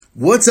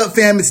What's up,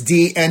 fam? It's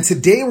D, and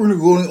today we're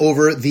going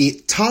over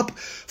the top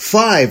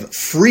 5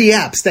 free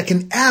apps that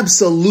can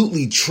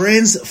absolutely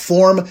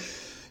transform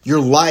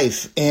your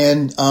life.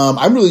 And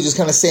I'm really just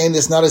kind of saying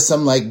this not as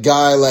some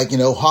guy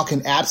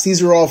hawking apps.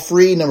 These are all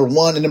free, number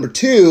one. And number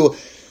two,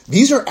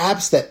 these are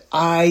apps that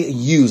I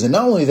use. And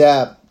not only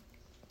that,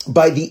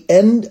 by the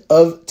end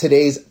of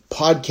today's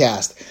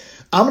podcast,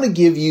 I'm going to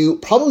give you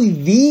probably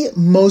the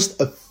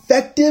most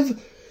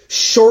effective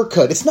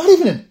shortcut. It's not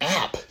even an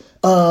app.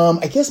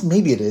 I guess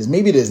maybe it is.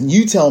 And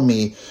you tell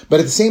me. But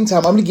at the same time,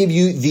 I'm going to give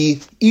you the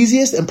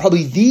easiest and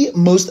probably the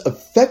most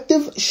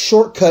effective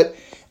shortcut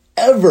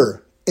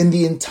ever in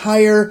the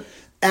entire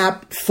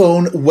app,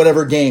 phone,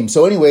 whatever game.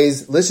 So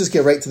anyways, let's just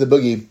get right to the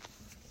boogie.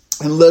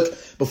 And look,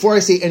 before I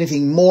say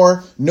anything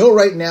more, know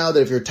right now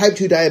that if you're a type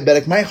 2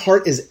 diabetic, my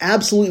heart is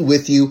absolutely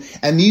with you,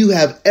 and you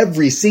have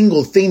every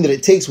single thing that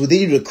it takes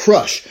within you to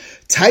crush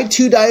type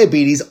 2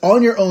 diabetes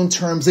on your own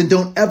terms, and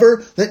don't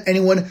ever let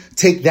anyone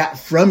take that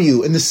from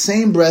you. In the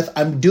same breath,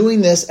 I'm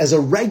doing this as a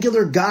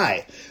regular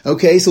guy.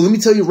 Okay, so let me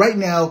tell you right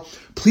now,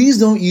 please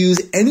don't use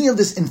any of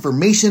this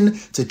information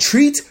to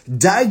treat,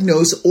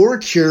 diagnose, or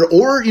cure,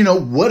 or,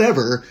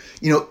 whatever,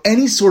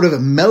 any sort of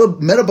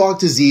metabolic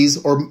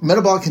disease or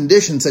metabolic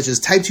condition such as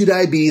type 2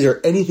 diabetes or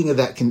anything of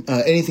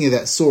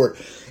that sort.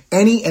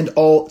 Any and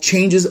all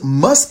changes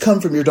must come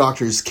from your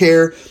doctor's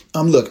care.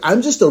 Look,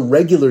 I'm just a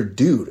regular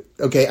dude.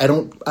 Okay, I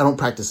don't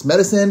practice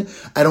medicine.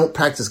 I don't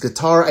practice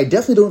guitar. I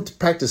definitely don't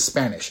practice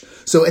Spanish.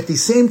 So at the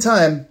same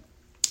time,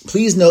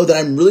 please know that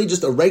I'm really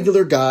just a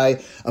regular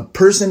guy, a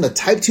person, a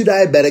type 2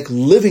 diabetic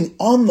living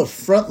on the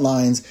front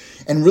lines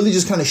and really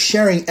just kind of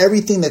sharing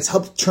everything that's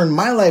helped turn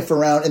my life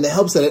around in the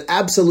hopes that it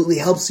absolutely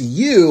helps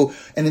you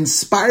and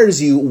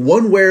inspires you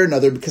one way or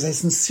another, because I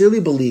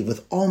sincerely believe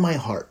with all my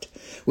heart,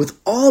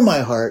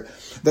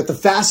 that the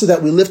faster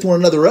that we lift one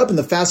another up and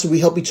the faster we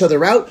help each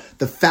other out,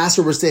 the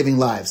faster we're saving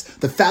lives.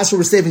 The faster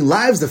we're saving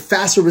lives, the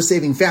faster we're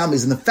saving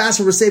families. And the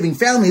faster we're saving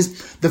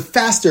families, the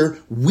faster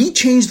we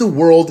change the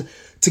world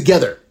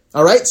together.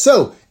 All right.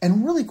 So,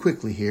 and really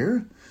quickly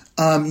here,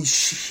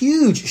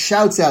 huge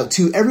shouts out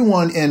to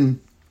everyone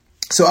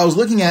so I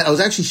was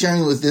actually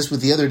sharing this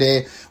with the other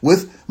day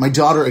with my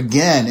daughter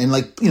again, and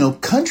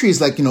countries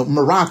like,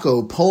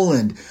 Morocco,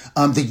 Poland,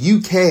 the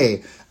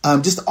UK,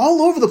 just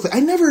all over the place.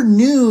 I never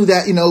knew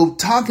that,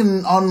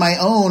 talking on my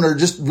own or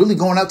just really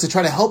going out to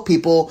try to help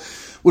people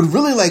would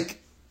really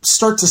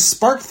start to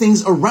spark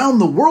things around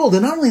the world.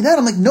 And not only that,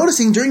 I'm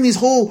noticing during these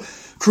whole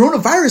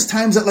coronavirus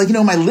times that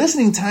my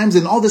listening times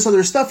and all this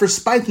other stuff are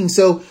spiking.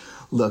 So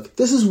look,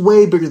 this is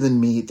way bigger than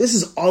me. This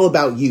is all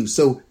about you.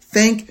 So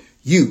thank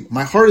you.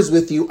 My heart is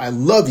with you. I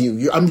love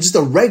you. I'm just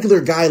a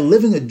regular guy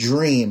living a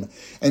dream.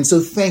 And so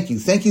thank you.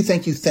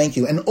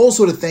 And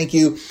also to thank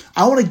you,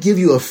 I want to give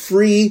you a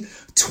free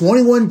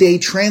 21-day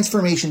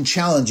transformation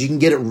challenge. You can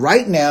get it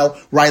right now,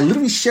 where I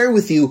literally share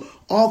with you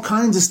all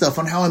kinds of stuff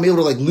on how I'm able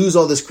to lose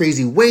all this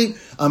crazy weight.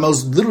 I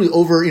was literally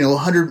over,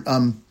 100,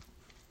 I'm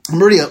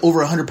already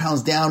over 100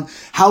 pounds down.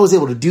 How I was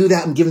able to do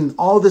that. I'm giving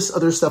all this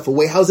other stuff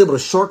away. How I was able to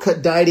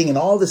shortcut dieting and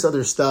all this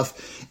other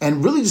stuff,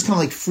 and really just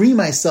kind of free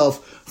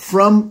myself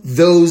from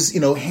those,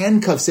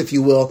 handcuffs, if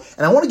you will.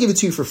 And I want to give it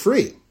to you for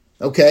free.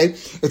 Okay.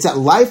 It's at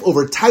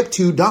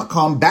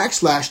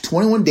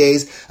lifeovertype2.com/21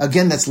 days.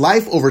 Again, that's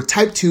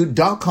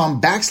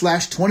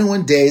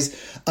lifeovertype2.com/21 days.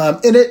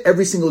 In it,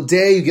 every single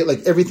day, you get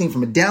everything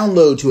from a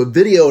download to a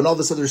video and all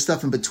this other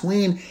stuff in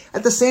between.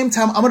 At the same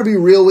time, I'm going to be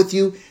real with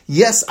you.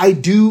 Yes, I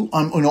do,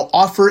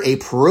 offer a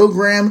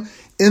program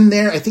in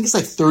there. I think it's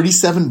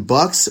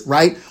 $37,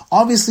 right?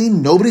 Obviously,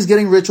 nobody's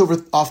getting rich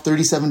off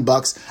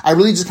 $37. I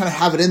really just kind of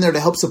have it in there to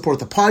help support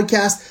the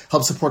podcast,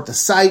 help support the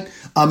site.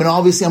 And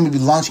obviously, I'm going to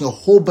be launching a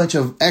whole bunch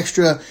of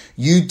extra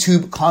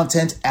YouTube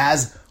content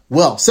as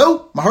well.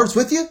 So my heart's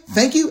with you.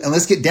 Thank you. And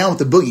let's get down with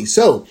the boogie.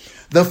 So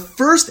the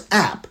first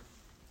app,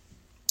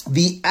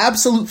 the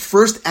absolute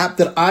first app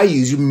that I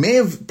use, you may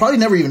have probably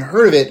never even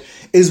heard of it,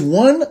 is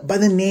one by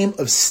the name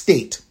of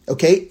State.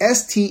 Okay.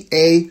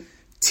 STATE.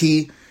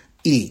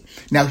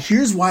 Now,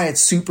 here's why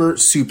it's super,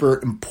 super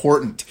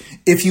important.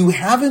 If you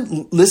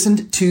haven't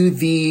listened to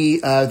the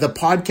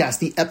podcast,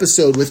 the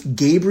episode with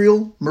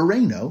Gabriel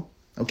Moreno,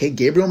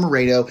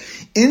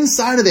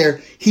 inside of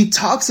there, he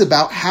talks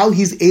about how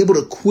he's able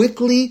to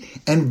quickly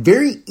and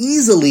very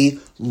easily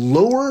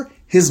lower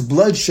his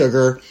blood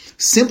sugar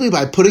simply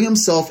by putting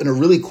himself in a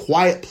really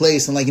quiet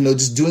place and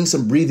just doing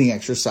some breathing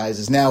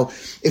exercises. Now,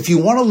 if you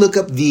want to look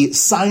up the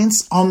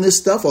science on this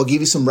stuff, I'll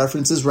give you some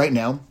references right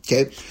now.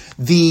 Okay.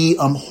 The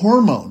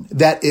hormone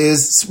that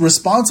is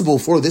responsible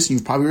for this, and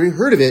you've probably already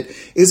heard of it,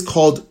 is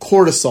called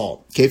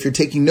cortisol. Okay. If you're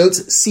taking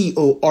notes,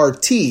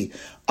 CORTISOL.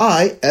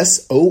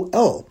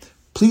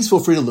 Please feel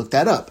free to look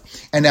that up.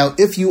 And now,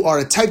 if you are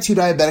a type 2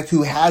 diabetic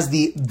who has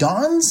the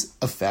DAWNS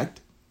effect,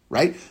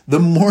 right? The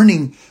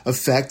morning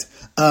effect,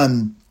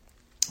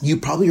 you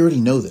probably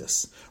already know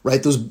this,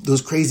 right?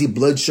 Those crazy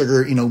blood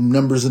sugar,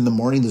 numbers in the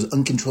morning, those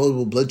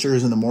uncontrollable blood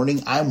sugars in the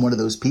morning. I'm one of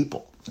those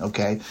people.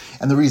 Okay.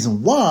 And the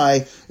reason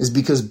why is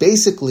because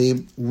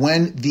basically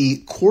when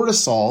the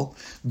cortisol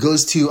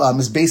goes to,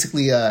 is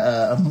basically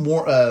a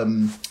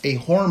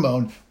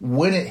hormone,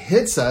 when it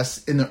hits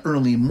us in the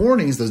early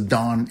mornings, those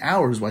dawn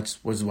hours, which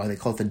is why they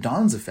call it the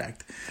Dawn's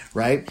effect,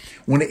 right?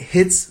 When it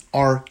hits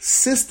our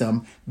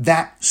system,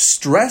 that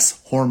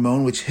stress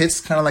hormone, which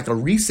hits kind of like a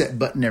reset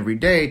button every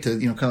day to,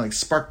 kind of like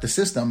spark the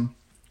system,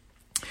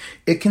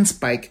 it can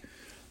spike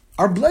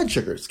our blood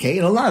sugars, okay?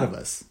 And a lot of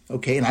us,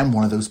 okay? And I'm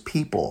one of those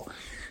people.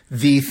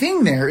 The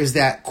thing there is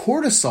that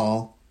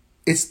cortisol,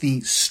 it's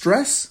the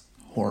stress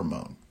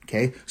hormone,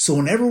 okay? So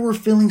whenever we're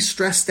feeling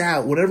stressed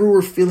out, whatever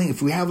we're feeling,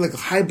 if we have like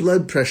high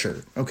blood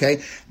pressure,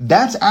 okay,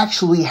 that's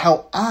actually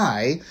how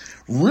I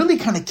really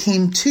kind of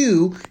came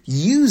to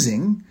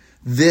using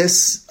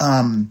this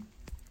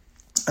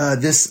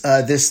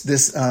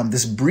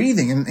this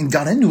breathing and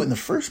got into it in the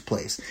first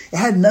place. It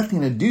had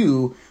nothing to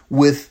do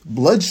with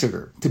blood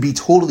sugar, to be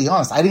totally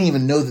honest. I didn't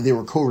even know that they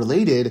were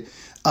correlated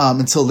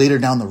until later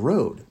down the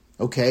road.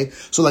 Okay,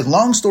 so like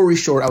long story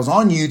short, I was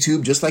on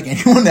YouTube just like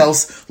anyone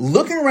else,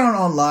 looking around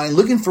online,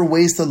 looking for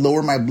ways to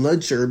lower my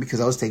blood sugar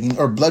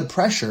blood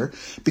pressure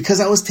because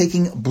I was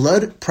taking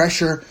blood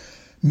pressure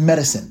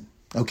medicine.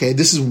 Okay,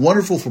 this is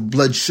wonderful for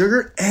blood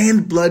sugar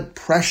and blood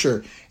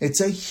pressure.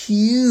 It's a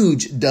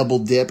huge double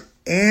dip,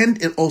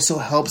 and it also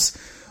helps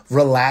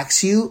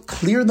relax you,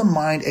 clear the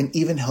mind, and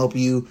even help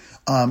you,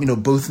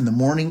 both in the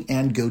morning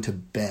and go to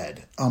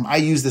bed. I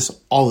use this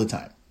all the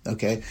time.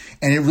 Okay.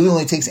 And it really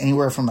only takes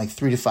anywhere from like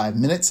 3 to 5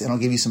 minutes. And I'll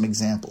give you some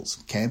examples.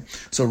 Okay.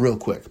 So real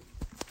quick,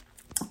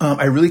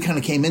 I really kind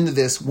of came into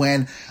this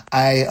when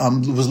I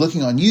was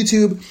looking on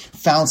YouTube,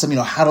 found some,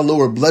 how to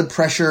lower blood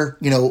pressure,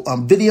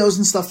 videos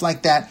and stuff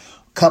like that.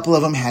 A couple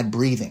of them had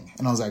breathing.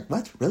 And I was like,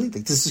 what? Really?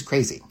 Like, this is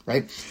crazy.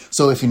 Right.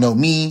 So if you know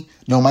me,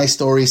 know my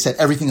story, set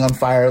everything on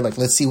fire. Like,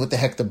 let's see what the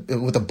heck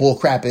what the bull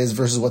crap is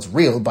versus what's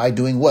real by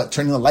doing what?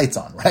 Turning the lights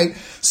on. Right.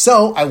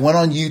 So I went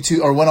on YouTube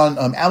or went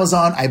on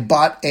Amazon. I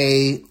bought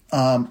a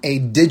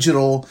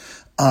digital,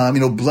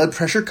 blood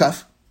pressure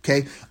cuff.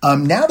 Okay.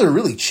 Now they're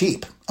really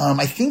cheap.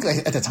 I think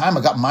at the time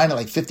I got mine at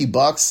like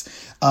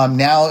 $50.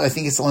 Now I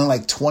think it's only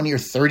like $20 or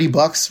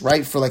 $30,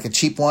 right? For like a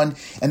cheap one.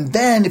 And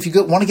then if you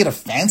want to get a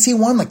fancy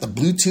one, like the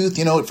Bluetooth,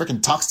 it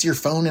freaking talks to your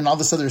phone and all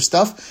this other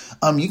stuff.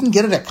 You can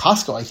get it at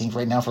Costco, I think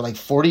right now for like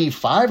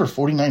 $45 or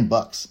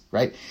 $49,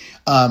 right?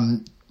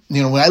 When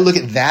I look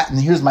at that,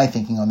 and here's my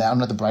thinking on that, I'm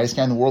not the brightest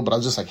guy in the world, but I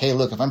was just like, hey,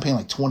 look, if I'm paying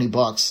like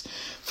 $20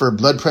 for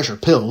blood pressure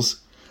pills,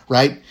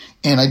 right?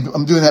 And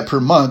I'm doing that per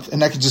month,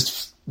 and I could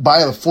just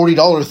buy a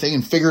 $40 thing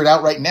and figure it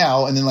out right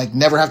now and then like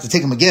never have to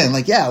take them again.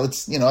 Like, yeah,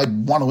 I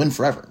want to win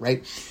forever,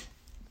 right?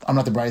 I'm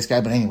not the brightest guy,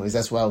 but anyways,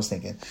 that's what I was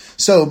thinking.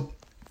 So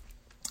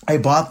I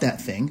bought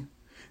that thing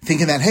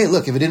thinking that, hey,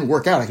 look, if it didn't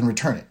work out, I can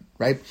return it,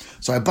 right?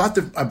 So I bought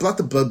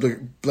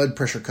the blood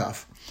pressure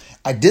cuff.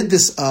 I did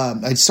this,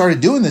 I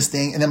started doing this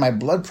thing, and then my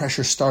blood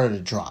pressure started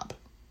to drop,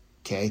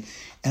 okay?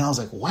 And I was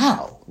like,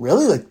 wow,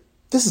 really? Like,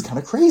 this is kind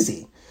of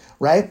crazy,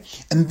 right?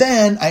 And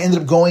then I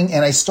ended up going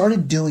and I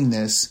started doing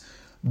this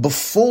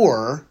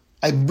before.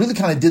 I really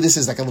kind of did this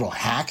as like a little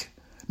hack,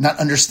 not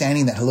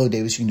understanding that, hello,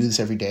 Davis, you can do this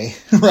every day,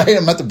 right?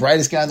 I'm not the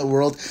brightest guy in the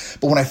world.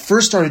 But when I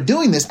first started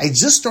doing this, I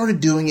just started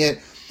doing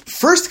it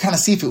first to kind of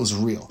see if it was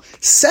real.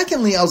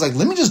 Secondly, I was like,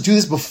 let me just do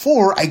this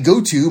before I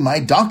go to my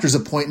doctor's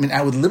appointment.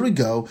 I would literally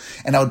go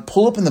and I would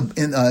pull up in the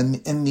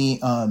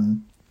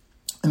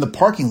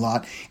parking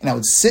lot, and I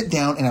would sit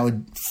down and I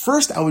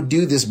would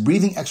do this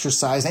breathing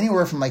exercise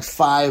anywhere from like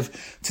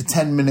 5 to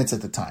 10 minutes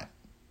at the time.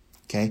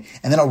 Okay.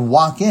 And then I would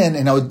walk in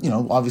and I would,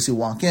 obviously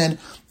walk in,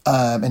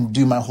 and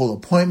do my whole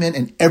appointment.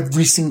 And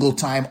every single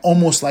time,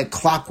 almost like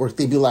clockwork,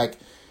 they'd be like,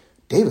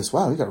 Davis,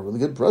 wow, you got a really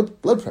good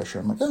blood pressure.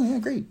 I'm like, oh yeah,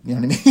 great. You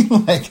know what I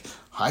mean? Like,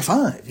 high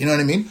five. You know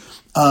what I mean?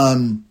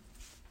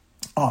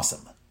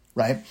 Awesome.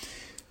 Right.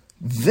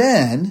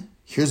 Then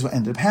here's what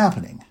ended up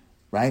happening.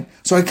 Right.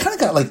 So I kind of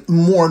got like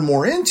more and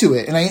more into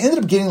it. And I ended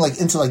up getting like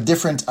into like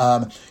different,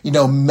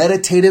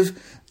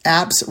 meditative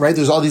apps, right?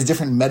 There's all these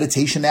different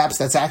meditation apps.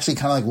 That's actually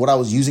kind of like what I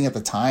was using at the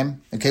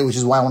time. Okay. Which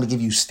is why I want to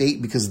give you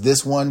State, because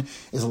this one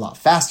is a lot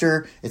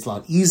faster. It's a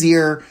lot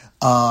easier.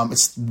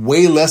 It's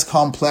way less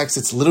complex.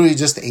 It's literally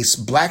just a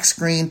black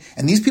screen.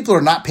 And these people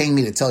are not paying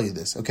me to tell you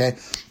this. Okay.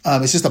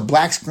 It's just a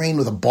black screen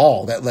with a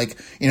ball that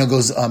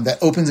goes, that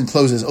opens and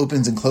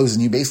closes.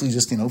 And you basically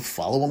just,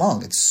 follow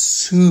along. It's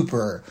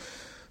super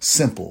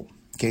simple.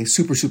 Okay.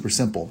 Super, super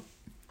simple.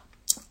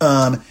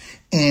 And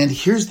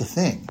here's the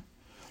thing.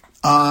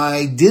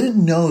 I didn't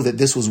know that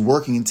this was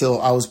working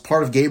until I was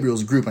part of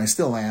Gabriel's group, and I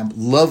still am.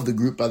 Love the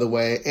group, by the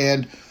way.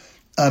 And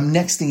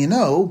next thing you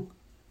know,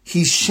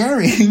 he's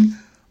sharing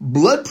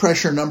blood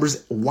pressure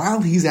numbers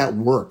while he's at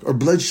work, or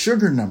blood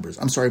sugar numbers.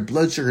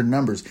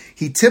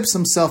 He tips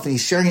himself and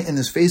he's sharing it in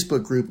this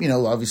Facebook group.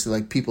 Obviously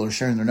like people are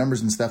sharing their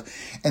numbers and stuff.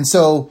 And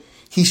so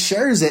he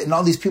shares it, and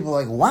all these people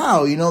are like,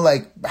 wow,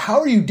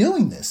 how are you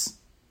doing this?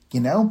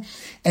 And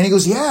he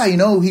goes, yeah, I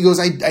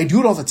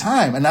do it all the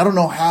time. And I don't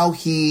know how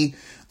he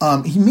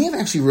may have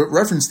actually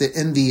referenced it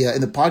in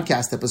the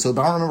podcast episode,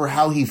 but I don't remember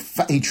how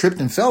he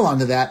tripped and fell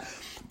onto that,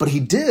 but he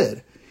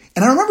did.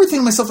 And I remember thinking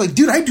to myself, like,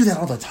 dude, I do that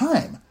all the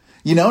time,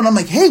 and I'm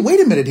like, hey, wait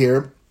a minute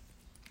here.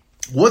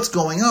 What's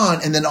going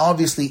on? And then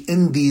obviously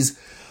in these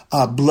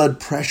blood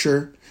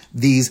pressure,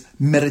 these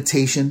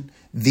meditation,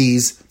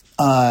 these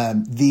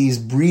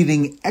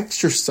breathing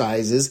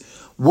exercises,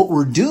 what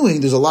we're doing,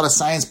 there's a lot of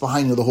science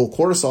behind the whole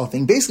cortisol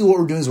thing. Basically what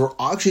we're doing is we're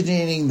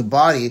oxygenating the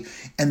body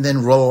and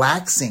then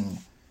relaxing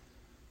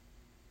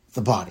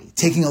the body,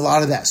 taking a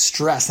lot of that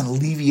stress and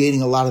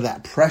alleviating a lot of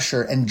that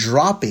pressure and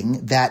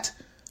dropping that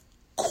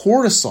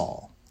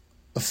cortisol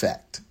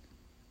effect.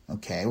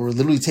 Okay, we're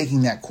literally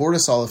taking that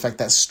cortisol effect,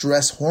 that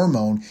stress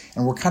hormone,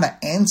 and we're kind of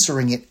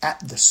answering it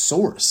at the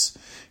source,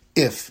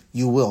 if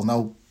you will.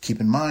 Now, keep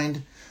in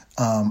mind,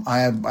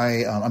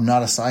 I'm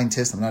not a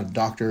scientist. I'm not a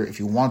doctor. If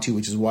you want to,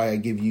 which is why I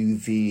give you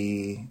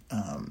the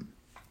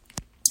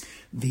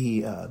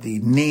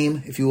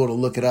name, if you will, to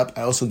look it up.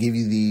 I also give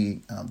you the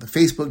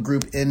Facebook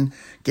group in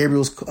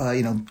Gabriel's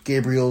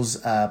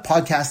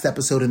podcast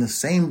episode. In the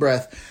same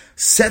breath,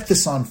 set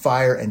this on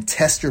fire and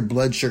test your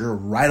blood sugar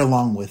right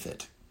along with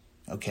it.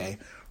 Okay,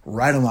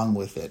 right along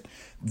with it.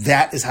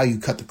 That is how you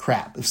cut the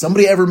crap. If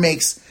somebody ever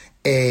makes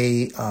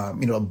a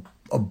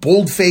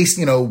bold-faced,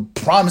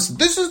 promise,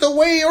 this is the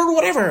way or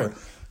whatever,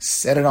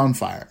 set it on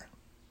fire.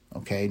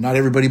 Okay, not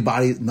everybody's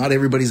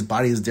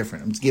body is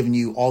different. I'm just giving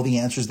you all the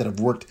answers that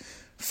have worked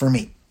for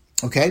me.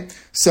 Okay,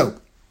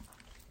 so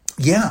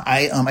yeah,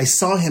 I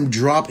saw him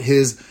drop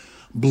his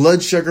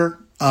blood sugar.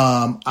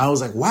 I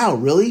was like, wow,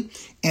 really?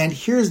 And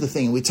here's the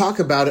thing. We talk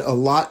about it a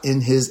lot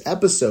in his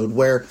episode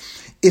where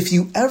if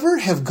you ever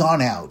have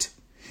gone out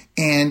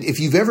and if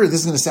you've ever, this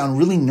is going to sound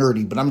really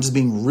nerdy, but I'm just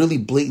being really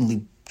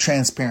blatantly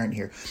transparent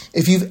here.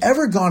 If you've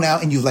ever gone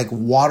out and you've like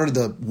watered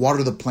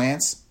the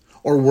plants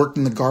or worked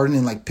in the garden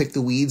and like picked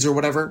the weeds or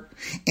whatever,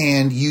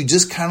 and you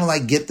just kind of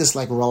like get this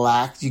like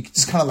relax, you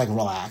just kind of like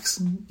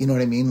relax, you know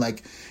what I mean?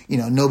 Like,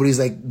 nobody's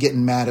like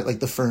getting mad at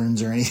like the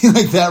ferns or anything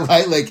like that,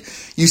 right? Like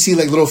you see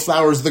like little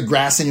flowers of the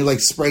grass and you're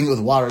like spraying it with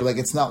water. Like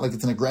it's not like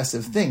it's an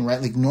aggressive thing,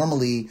 right? Like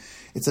normally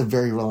it's a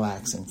very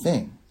relaxing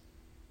thing.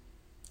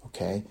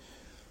 Okay.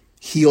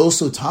 He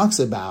also talks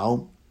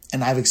about,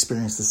 and I've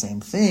experienced the same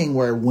thing,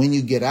 where when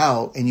you get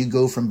out and you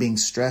go from being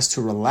stressed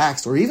to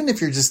relaxed, or even if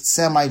you're just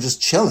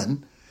just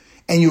chilling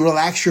and you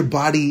relax your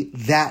body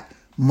that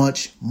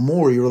much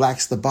more, you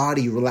relax the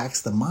body, you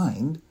relax the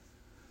mind.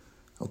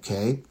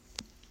 Okay.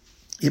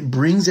 It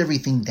brings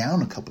everything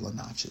down a couple of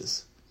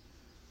notches.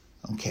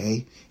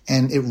 Okay.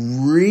 And it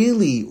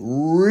really,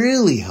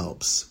 really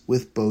helps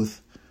with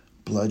both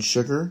blood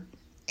sugar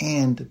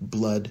and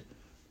blood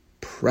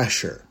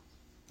pressure.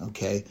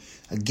 Okay.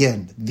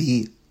 Again,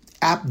 the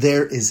app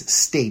there is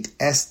State,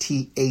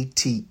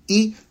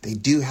 S-T-A-T-E. They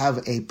do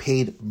have a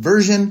paid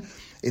version.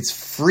 It's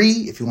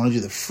free. If you want to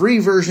do the free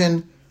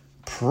version,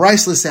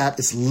 priceless app.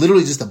 It's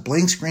literally just a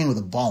blank screen with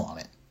a ball on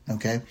it.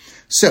 Okay.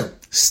 So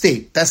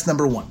State, that's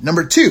number one.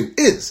 Number two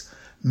is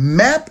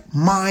Map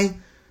My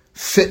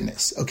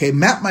Fitness. Okay.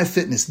 Map My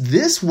Fitness.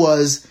 This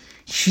was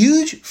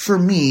huge for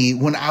me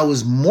when I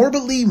was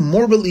morbidly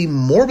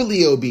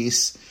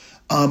obese.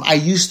 I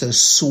used to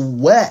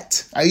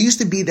sweat. I used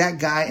to be that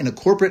guy in a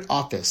corporate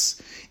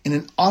office, in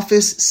an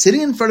office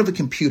sitting in front of a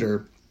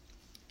computer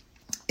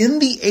in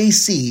the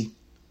AC,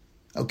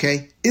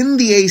 okay, in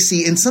the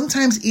AC, and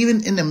sometimes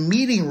even in a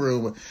meeting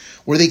room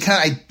where they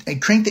I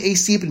crank the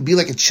AC up and be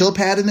like a chill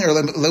pad in there,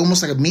 or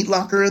almost like a meat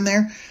locker in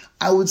there.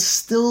 I would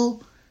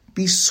still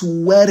be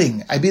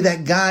sweating. I'd be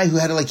that guy who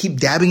had to like keep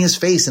dabbing his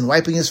face and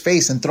wiping his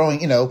face and throwing,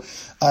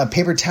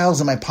 paper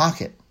towels in my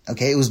pocket.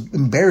 Okay. It was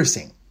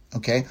embarrassing.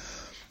 Okay.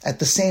 At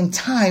the same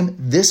time,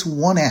 this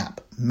one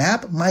app,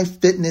 Map My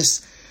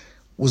Fitness,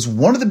 was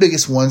one of the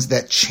biggest ones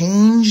that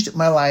changed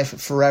my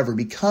life forever,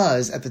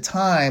 because at the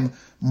time,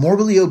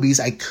 morbidly obese,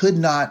 I could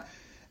not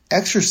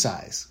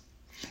exercise.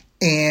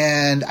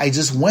 And I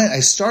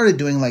started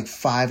doing like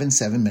 5 and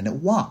 7 minute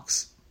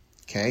walks.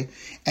 Okay.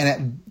 And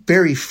at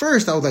very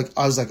first I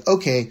was like,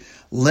 okay,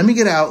 let me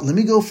get out. Let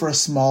me go for a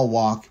small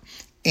walk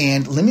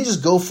and let me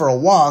just go for a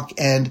walk.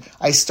 And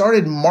I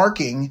started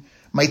marking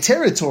my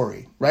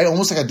territory, right?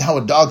 Almost like how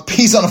a dog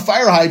pees on a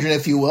fire hydrant,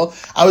 if you will.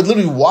 I would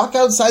literally walk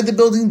outside the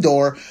building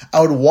door.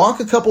 I would walk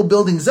a couple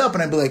buildings up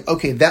and I'd be like,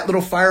 okay, that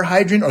little fire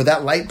hydrant or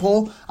that light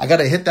pole, I got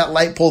to hit that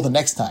light pole the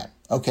next time.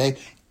 Okay.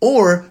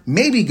 Or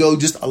maybe go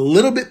just a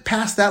little bit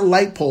past that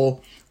light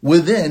pole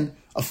within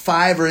a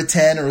 5 or a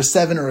 10 or a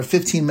 7 or a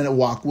 15 minute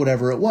walk,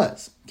 whatever it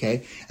was.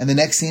 Okay. And the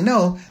next thing you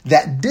know,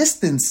 that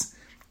distance,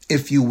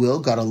 if you will,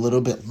 got a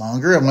little bit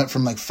longer. I went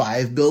from like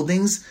 5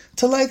 buildings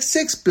to like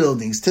 6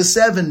 buildings to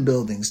 7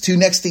 buildings to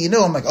next thing you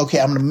know, I'm like,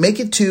 okay, I'm going to make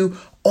it to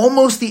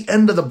almost the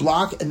end of the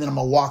block and then I'm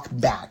going to walk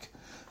back.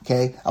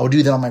 Okay. I would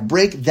do that on my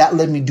break. That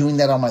led me doing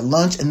that on my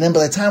lunch. And then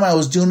by the time I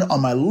was doing it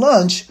on my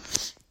lunch,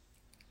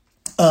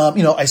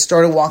 I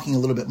started walking a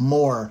little bit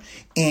more,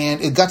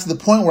 and it got to the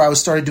point where I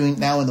started doing it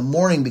now in the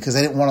morning because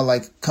I didn't want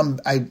to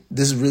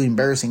this is really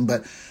embarrassing,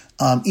 but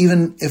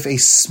even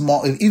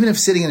if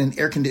sitting in an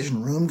air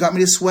conditioned room got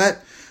me to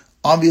sweat,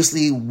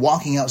 obviously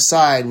walking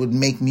outside would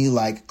make me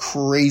like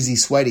crazy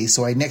sweaty.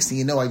 So next thing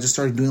you know, I just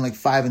started doing like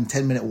 5 and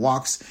 10 minute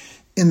walks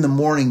in the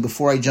morning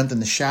before I jumped in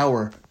the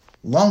shower,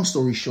 long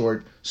story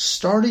short,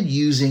 started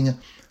using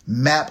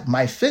Map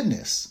My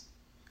Fitness.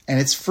 And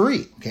it's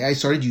free. Okay. I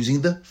started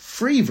using the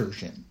free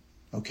version.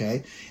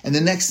 Okay. And the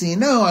next thing you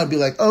know, I'd be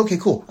like, okay,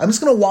 cool. I'm just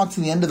going to walk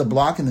to the end of the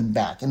block and then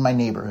back in my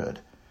neighborhood.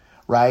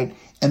 Right.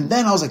 And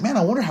then I was like, man,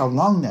 I wonder how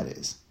long that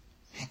is.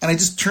 And I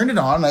just turned it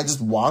on and I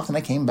just walked and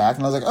I came back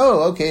and I was like,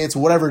 oh, okay, it's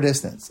whatever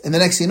distance. And the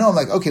next thing you know, I'm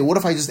like, okay, what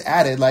if I just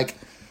added like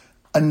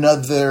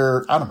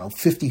another,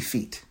 50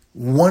 feet,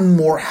 one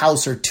more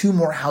house or two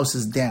more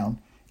houses down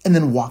and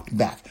then walked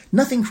back?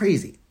 Nothing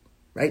crazy,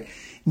 right?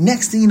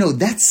 Next thing you know,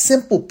 that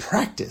simple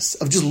practice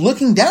of just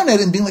looking down at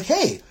it and being like,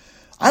 hey,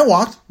 I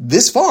walked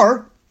this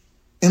far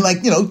in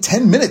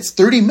 10 minutes,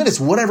 30 minutes,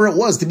 whatever it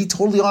was. To be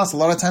totally honest, a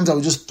lot of times I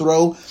would just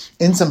throw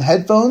in some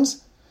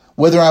headphones,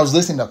 whether I was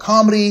listening to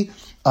comedy,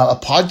 a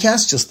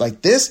podcast just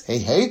like this,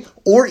 hey,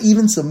 or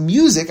even some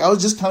music. I would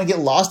just kind of get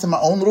lost in my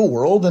own little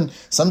world. And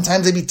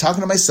sometimes I'd be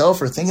talking to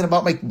myself or thinking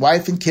about my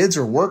wife and kids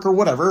or work or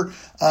whatever,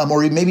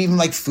 or maybe even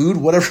like food,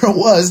 whatever it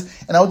was.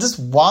 And I would just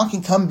walk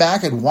and come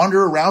back and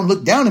wander around,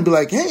 look down and be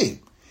like,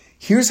 hey,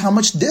 here's how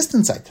much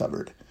distance I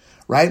covered,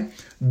 right?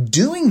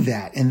 Doing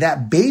that and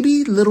that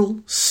baby little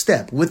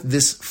step with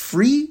this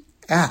free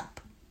app,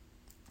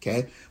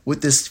 okay,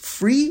 with this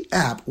free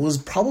app was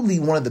probably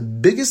one of the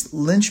biggest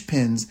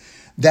linchpins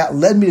that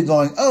led me to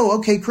going, oh,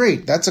 okay,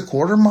 great. That's a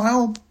quarter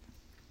mile.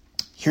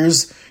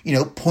 Here's,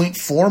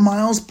 0.4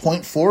 miles.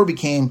 0.4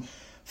 became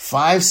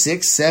 5,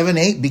 6, 7,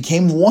 8,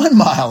 became 1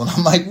 mile. And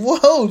I'm like,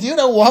 whoa, dude,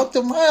 I walked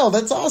a mile.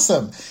 That's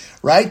awesome,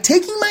 right?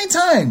 Taking my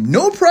time,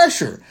 no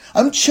pressure.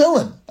 I'm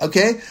chilling,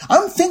 okay?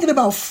 I'm thinking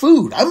about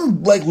food.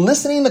 I'm like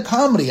listening to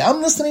comedy.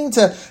 I'm listening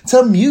to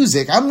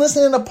music. I'm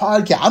listening to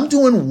podcasts. I'm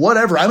doing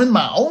whatever. I'm in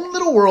my own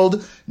little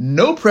world.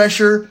 No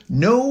pressure,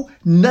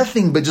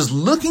 nothing, but just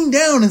looking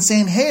down and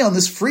saying, hey, on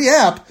this free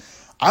app,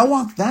 I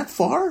walked that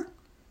far?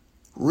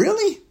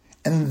 Really?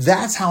 And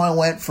that's how I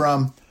went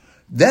from,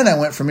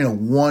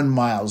 1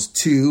 miles,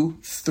 2,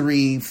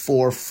 3,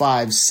 4,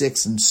 5,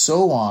 6, and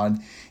so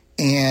on.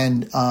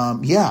 And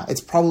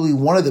it's probably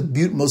one of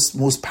the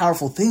most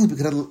powerful things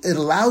because it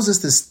allows us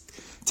to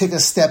take a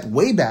step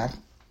way back,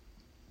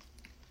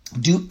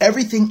 do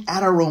everything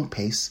at our own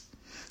pace.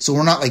 So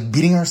we're not like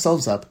beating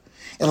ourselves up.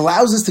 It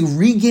allows us to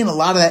regain a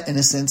lot of that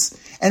innocence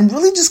and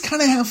really just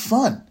kind of have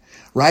fun,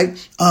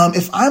 right?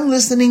 If I'm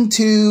listening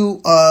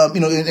to,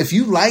 if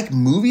you like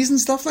movies and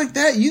stuff like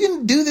that, you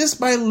can do this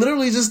by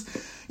literally just,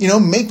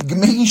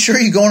 making sure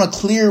you go on a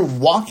clear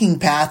walking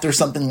path or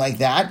something like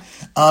that.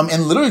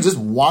 And literally just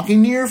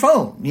walking near your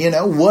phone,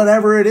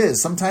 whatever it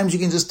is. Sometimes you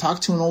can just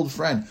talk to an old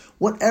friend,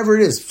 whatever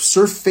it is,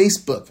 surf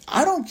Facebook.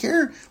 I don't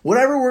care,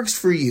 whatever works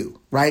for you,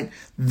 right?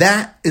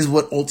 That is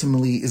what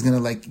ultimately is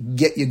going to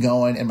get you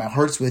going. And my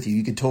heart's with you.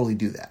 You can totally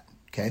do that.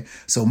 Okay.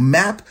 So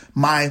Map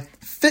My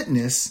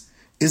Fitness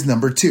is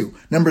number 2.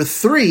 Number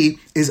 3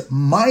 is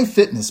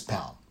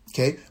MyFitnessPal.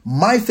 Okay.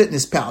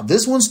 MyFitnessPal.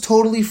 This one's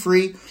totally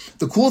free.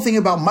 The cool thing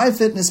about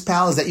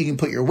MyFitnessPal is that you can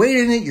put your weight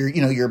in it, your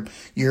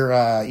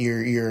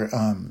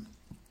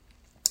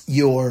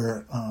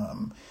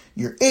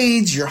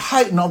age, your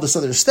height, and all this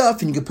other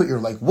stuff, and you can put your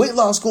weight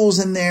loss goals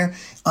in there.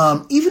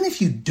 Even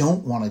if you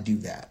don't want to do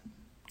that,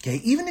 okay.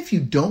 Even if you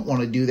don't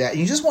want to do that, and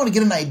you just want to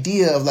get an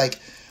idea of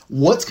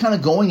what's kind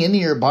of going into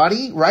your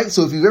body, right?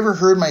 So if you've ever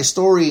heard my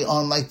story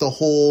on the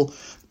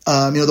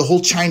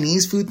whole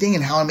Chinese food thing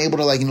and how I'm able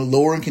to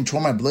lower and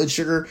control my blood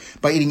sugar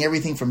by eating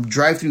everything from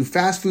drive-through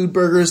fast food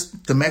burgers,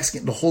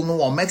 the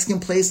hole-in-the-wall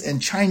Mexican place,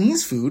 and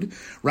Chinese food,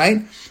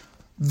 right?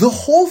 The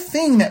whole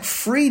thing that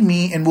freed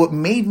me and what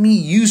made me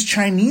use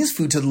Chinese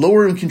food to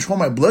lower and control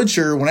my blood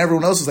sugar when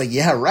everyone else was like,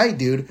 yeah, right,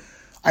 dude,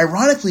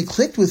 ironically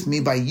clicked with me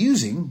by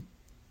using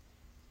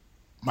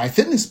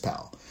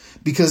MyFitnessPal.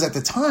 Because at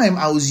the time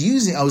I was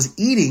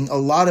eating a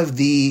lot of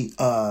the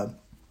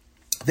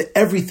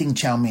everything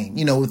chow mein,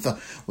 with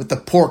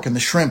the pork and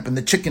the shrimp and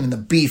the chicken and the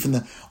beef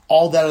and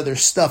all that other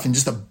stuff, and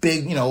just a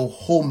big,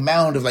 whole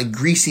mound of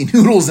greasy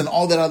noodles and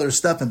all that other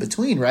stuff in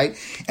between, right?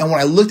 And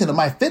when I looked into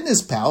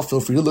MyFitnessPal, feel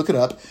free to look it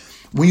up.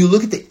 When you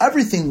look at the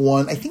everything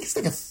one, I think it's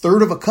a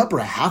third of a cup or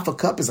a half a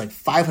cup is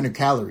 500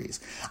 calories.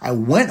 I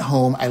went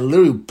home, I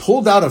literally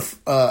pulled out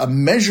a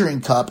measuring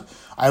cup.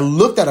 I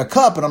looked at a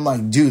cup and I'm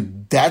like,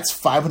 dude, that's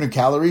 500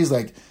 calories.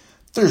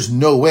 There's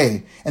no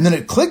way. And then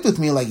it clicked with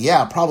me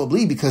yeah,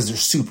 probably, because they're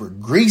super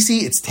greasy.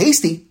 It's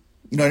tasty.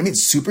 You know what I mean?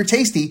 It's super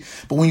tasty.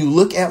 But when you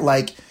look at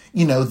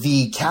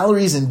the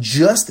calories and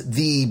just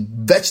the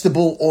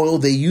vegetable oil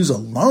they use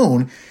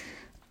alone,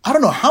 I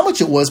don't know how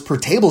much it was per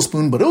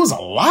tablespoon, but it was a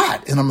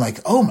lot. And I'm like,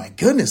 oh my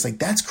goodness,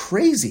 that's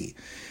crazy.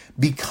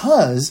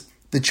 Because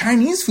the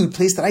Chinese food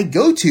place that I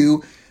go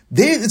to,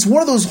 it's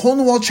one of those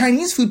hole-in-the-wall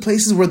Chinese food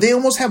places where they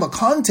almost have a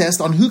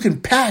contest on who can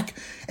pack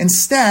and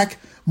stack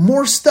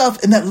more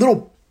stuff in that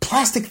little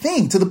plastic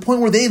thing, to the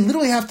point where they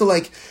literally have to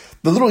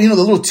the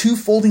little 2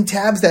 folding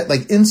tabs that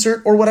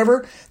insert or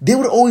whatever, they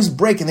would always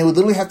break, and they would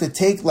literally have to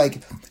take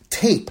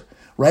tape,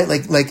 right?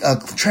 Like a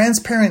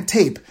transparent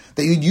tape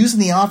that you'd use in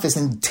the office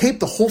and tape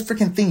the whole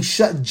freaking thing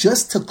shut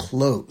just to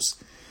close.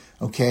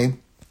 Okay.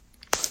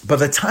 By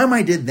the time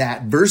I did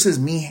that versus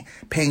me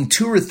paying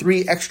 $2 or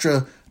 $3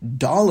 extra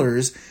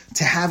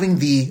to having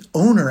the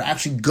owner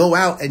actually go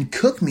out and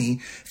cook me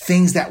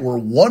things that were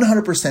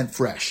 100%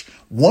 fresh,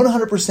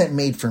 100%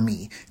 made for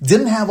me,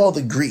 didn't have all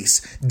the grease,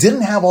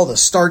 didn't have all the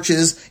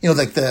starches,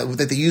 like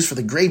that they use for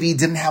the gravy,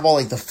 didn't have all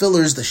like the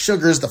fillers, the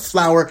sugars, the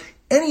flour,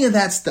 any of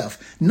that stuff.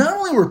 Not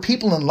only were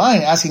people in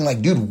line asking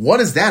like, dude, what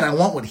is that? I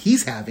want what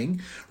he's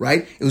having,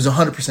 right? It was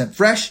 100%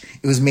 fresh.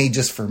 It was made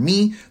just for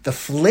me. The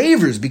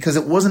flavors, because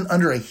it wasn't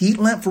under a heat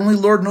lamp for only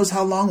Lord knows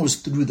how long, was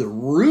through the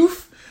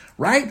roof,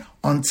 right?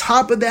 On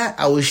top of that,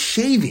 I was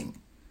shaving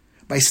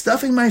by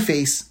stuffing my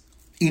face,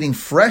 eating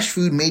fresh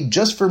food made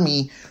just for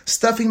me,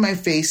 stuffing my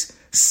face,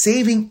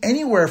 saving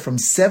anywhere from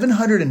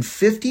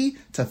 750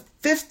 to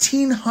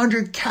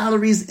 1,500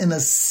 calories in a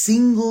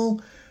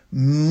single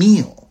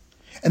meal.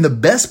 And the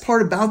best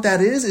part about that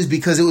is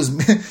because it was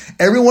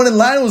everyone in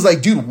line was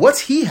like, dude,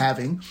 what's he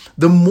having?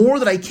 The more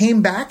that I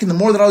came back and the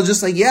more that I was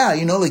just like, yeah,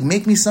 like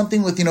make me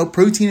something with,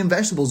 protein and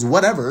vegetables,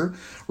 whatever,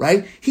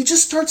 right? He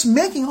just starts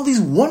making all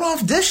these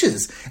one-off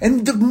dishes.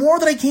 And the more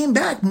that I came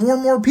back, more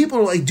and more people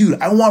are like,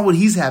 dude, I want what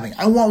he's having.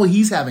 I want what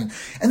he's having.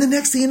 And the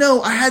next thing you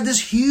know, I had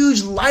this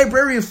huge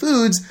library of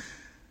foods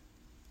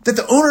that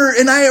the owner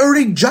and I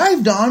already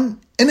jived on.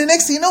 And the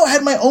next thing you know, I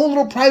had my own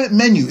little private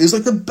menu. It was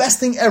like the best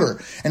thing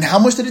ever. And how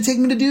much did it take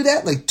me to do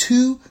that? Like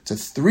 $2 to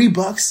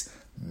 $3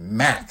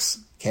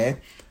 max. Okay.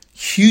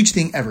 Huge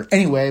thing ever.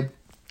 Anyway,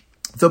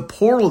 the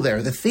portal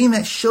there, the thing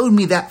that showed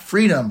me that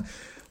freedom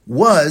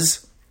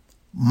was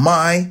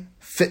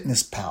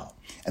MyFitnessPal.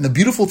 And the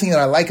beautiful thing that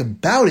I like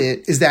about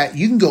it is that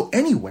you can go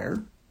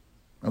anywhere.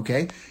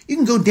 Okay. You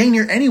can go dang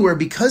near anywhere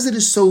because it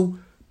is so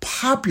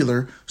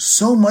popular.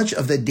 So much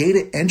of the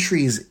data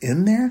entry is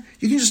in there.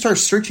 You can just start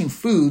searching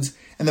foods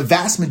and the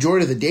vast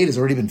majority of the data has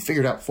already been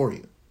figured out for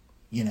you.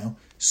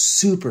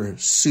 Super,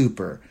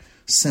 super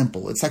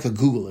simple. It's like a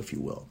Google, if you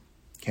will.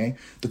 Okay.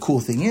 The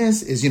cool thing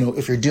is,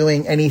 if you're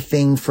doing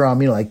anything from,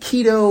 like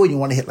keto and you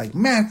want to hit like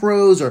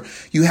macros or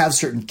you have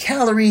certain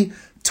calorie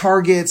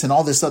targets and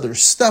all this other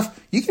stuff,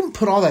 you can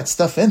put all that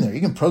stuff in there.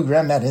 You can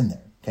program that in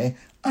there. Okay.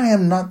 I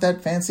am not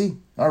that fancy.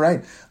 All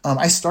right.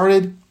 I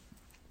started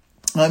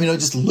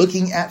just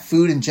looking at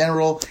food in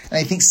general. And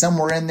I think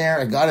somewhere in there,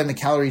 I got into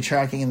calorie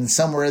tracking, and then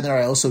somewhere in there,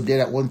 I also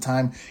did at one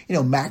time,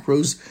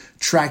 macros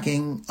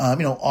tracking.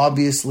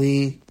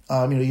 Obviously,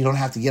 you don't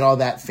have to get all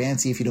that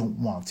fancy if you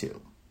don't want to.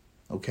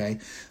 Okay.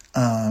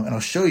 And I'll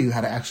show you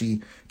how to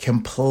actually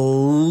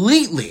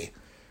completely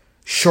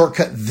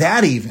shortcut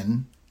that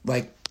even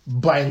like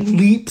by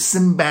leaps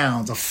and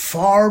bounds, a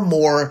far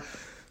more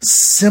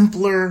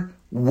simpler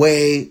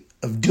way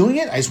of doing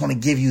it. I just want to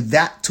give you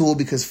that tool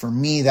because for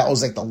me, that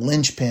was like the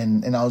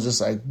linchpin. And I was just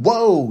like,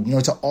 whoa,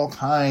 to all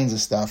kinds of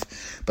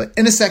stuff. But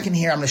in a second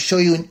here, I'm going to show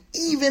you an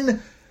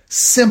even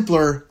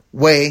simpler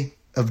way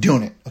of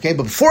doing it. Okay.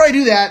 But before I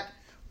do that,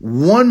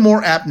 one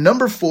more app,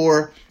 number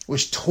 4,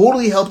 which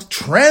totally helped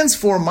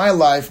transform my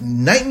life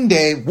night and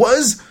day,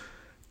 was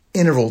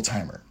Interval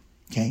Timer.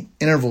 Okay.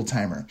 Interval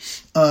Timer.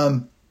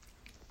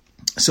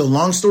 So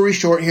long story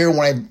short here,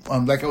 when I,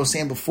 like I was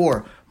saying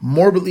before,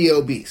 morbidly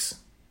obese.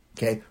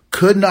 Okay.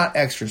 Could not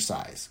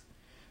exercise.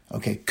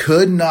 Okay.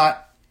 Could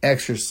not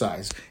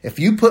exercise. If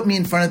you put me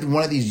in front of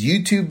one of these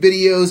YouTube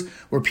videos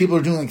where people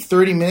are doing like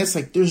 30 minutes,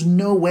 like there's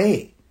no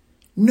way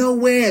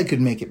I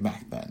could make it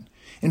back then.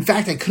 In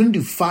fact, I couldn't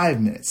do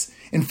 5 minutes.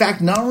 In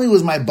fact, not only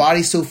was my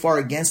body so far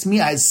against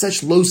me, I had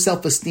such low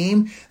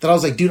self-esteem that I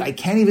was like, dude, I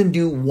can't even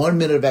do 1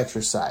 minute of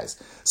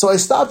exercise. So I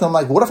stopped and I'm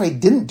like, what if I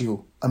didn't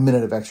do a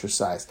minute of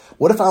exercise?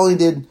 What if I only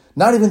did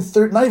not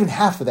even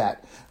half of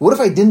that? What if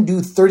I didn't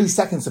do 30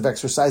 seconds of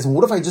exercise? And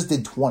what if I just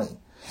did 20?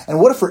 And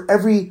what if for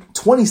every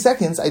 20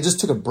 seconds, I just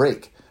took a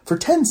break for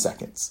 10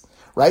 seconds,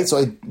 right? So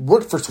I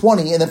worked for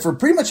 20 and then for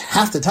pretty much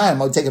half the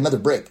time, I would take another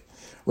break,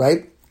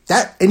 right?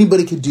 That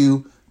anybody could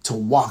do to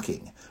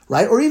walking,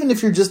 right? Or even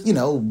if you're just,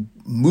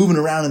 moving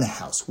around in the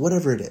house,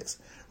 whatever it is,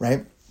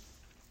 right?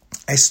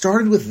 I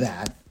started with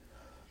that.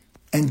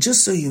 And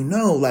just so you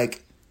know,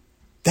 like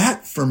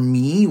that for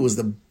me was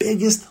the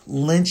biggest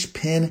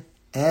linchpin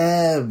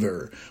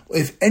ever.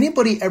 If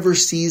anybody ever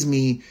sees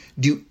me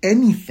do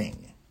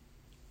anything,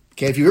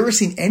 okay, if you've ever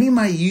seen any of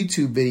my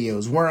YouTube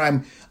videos where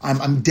I'm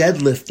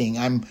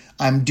deadlifting,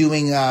 I'm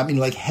doing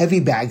like heavy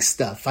bag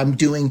stuff, I'm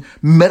doing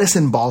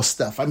medicine ball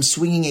stuff, I'm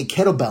swinging a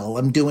kettlebell,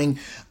 I'm doing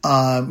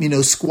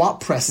squat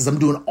presses, I'm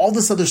doing all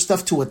this other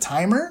stuff to a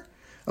timer,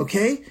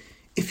 okay?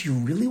 If you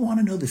really want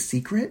to know the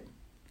secret,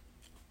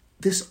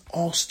 this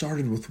all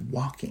started with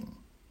walking.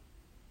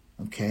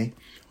 Okay?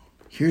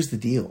 Here's the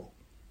deal.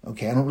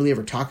 Okay, I don't really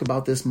ever talk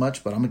about this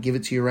much, but I'm going to give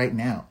it to you right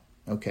now.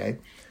 Okay?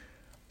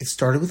 It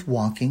started with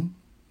walking.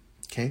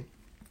 Okay?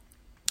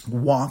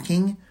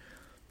 Walking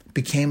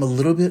became a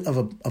little bit of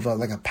a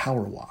like a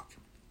power walk.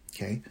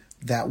 Okay?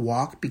 That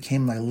walk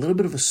became like a little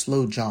bit of a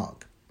slow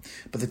jog.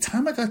 By the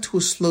time I got to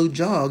a slow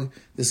jog,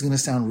 this is going to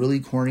sound really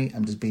corny.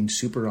 I'm just being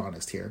super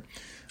honest here.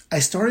 I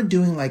started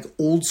doing like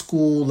old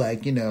school,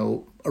 like,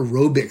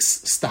 aerobics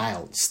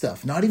style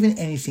stuff. Not even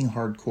anything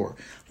hardcore.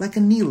 Like a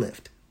knee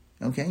lift.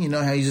 Okay, you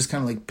know how you just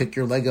kind of like pick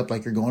your leg up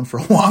like you're going for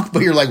a walk,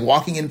 but you're like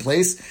walking in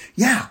place?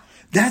 Yeah,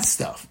 that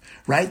stuff,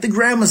 right? The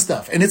grandma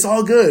stuff. And it's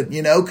all good,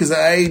 you know, because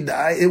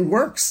it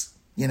works,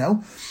 you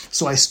know?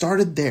 So I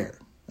started there,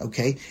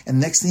 okay? And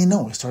next thing you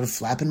know, I started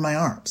flapping my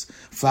arms,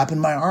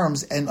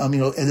 and,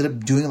 ended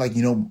up doing like,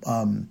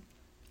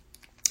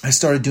 I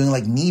started doing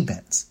like knee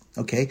bends.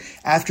 Okay.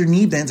 After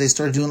knee bends, I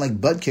started doing like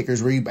butt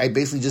kickers where I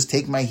basically just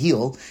take my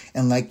heel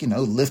and like,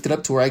 lift it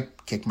up to where I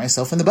kick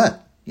myself in the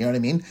butt. You know what I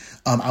mean?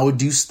 I would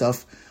do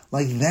stuff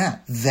like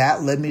that.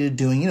 That led me to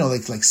doing,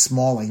 like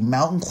small, like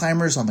mountain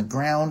climbers on the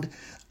ground.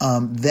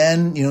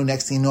 Then,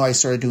 next thing you know, I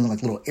started doing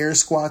like little air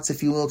squats,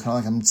 if you will, kind of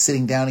like I'm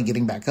sitting down and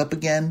getting back up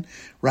again.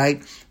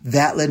 Right.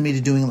 That led me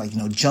to doing like,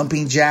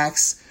 jumping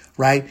jacks.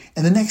 Right.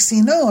 And the next thing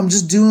you know, I'm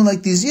just doing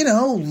like these,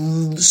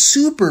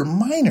 super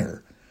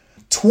minor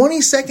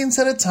 20 seconds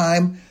at a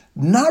time,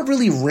 not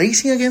really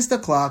racing against the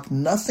clock,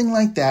 nothing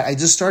like that. I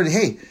just started,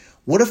 hey,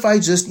 what if I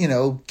just,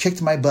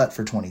 kicked my butt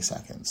for 20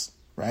 seconds,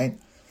 right?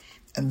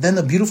 And then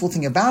the beautiful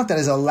thing about that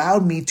is it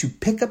allowed me to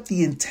pick up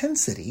the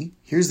intensity.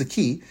 Here's the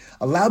key.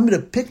 Allowed me to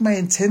pick my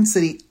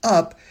intensity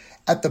up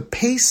at the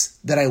pace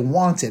that I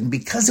wanted. And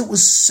because it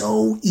was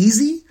so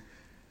easy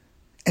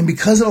and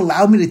because it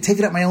allowed me to take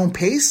it at my own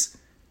pace,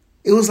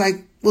 it was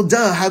like, well,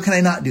 duh, how can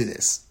I not do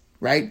this?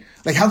 Right?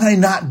 Like, how can I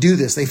not do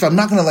this? Like, if I'm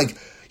not going to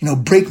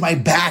break my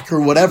back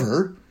or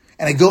whatever,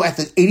 and I go at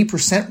the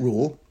 80%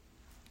 rule,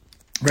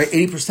 right?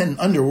 80% and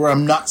under where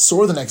I'm not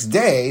sore the next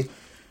day,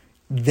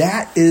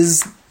 that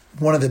is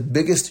one of the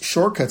biggest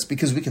shortcuts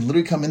because we can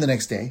literally come in the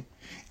next day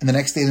and the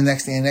next day, the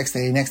next day, the next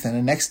day, the next day, and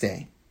the next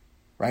day,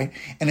 right?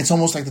 And it's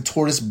almost like the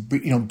tortoise,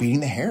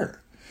 beating the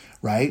hare,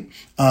 right?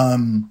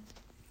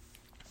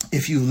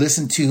 If you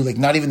listen to like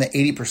not even the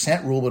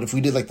 80% rule, but if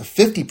we did like the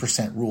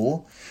 50%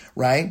 rule,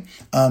 right?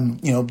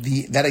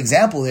 That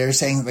example there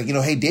saying like,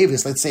 hey,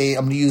 Davis, let's say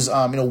I'm going to use,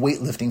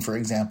 weightlifting, for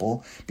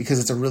example, because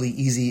it's a really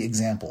easy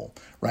example,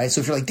 right?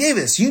 So if you're like,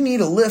 Davis, you need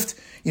to lift,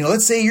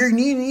 let's say you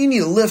need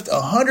to lift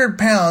 100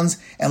 pounds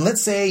and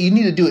let's say you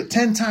need to do it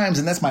 10 times.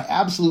 And that's my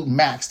absolute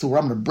max to where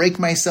I'm going to break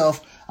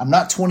myself. I'm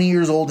not 20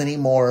 years old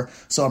anymore.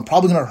 So I'm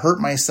probably going to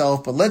hurt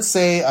myself, but let's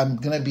say I'm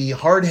going to be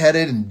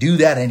hard-headed and do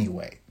that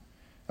anyway.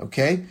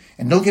 Okay.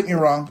 And don't get me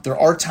wrong. There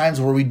are times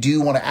where we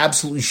do want to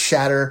absolutely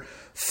shatter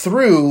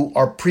through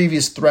our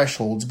previous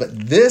thresholds. But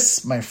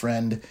this, my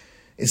friend,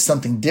 is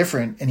something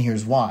different. And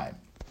here's why.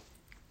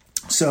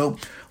 So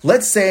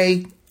let's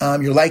say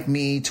you're like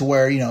me to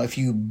where, if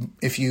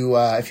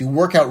you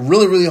work out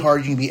really, really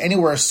hard, you can be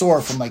anywhere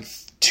sore from like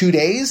 2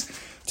 days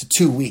to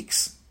 2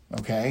 weeks.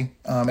 Okay.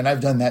 And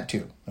I've done that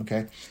too.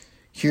 Okay.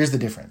 Here's the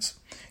difference.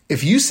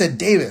 If you said,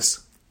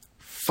 Davis,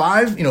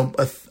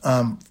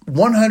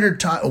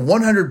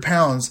 100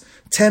 pounds,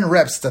 10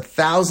 reps, it's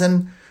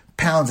 1,000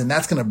 pounds. And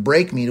that's going to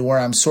break me to where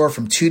I'm sore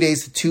from 2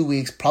 days to 2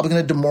 weeks, probably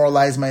going to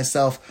demoralize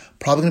myself,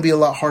 probably going to be a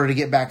lot harder to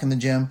get back in the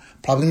gym,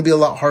 probably going to be a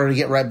lot harder to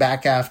get right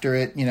back after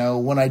it,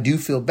 when I do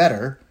feel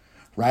better,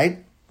 right?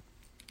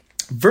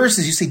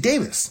 Versus you say,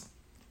 Davis,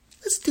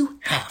 let's do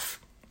half,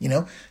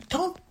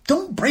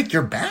 don't break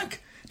your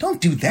back. Don't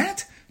do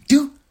that.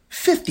 Do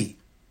 50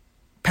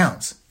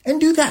 pounds and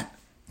do that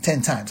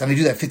 10 times. I mean,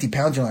 do that 50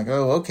 pounds. You're like,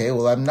 oh, okay.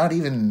 Well, I'm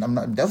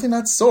definitely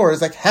not sore.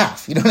 It's like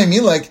half, you know what I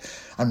mean? Like,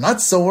 I'm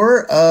not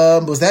sore.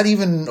 Was that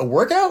even a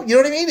workout? You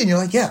know what I mean? And you're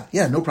like, yeah,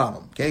 no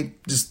problem. Okay.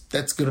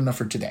 That's good enough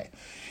for today.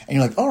 And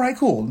you're like, all right,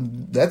 cool.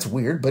 That's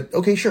weird, but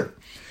okay, sure.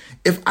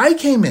 If I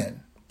came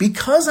in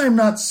because I'm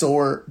not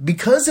sore,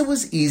 because it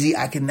was easy,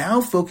 I can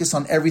now focus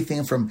on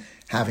everything from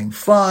having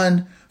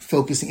fun,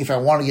 focusing. If I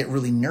want to get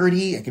really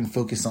nerdy, I can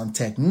focus on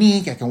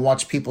technique. I can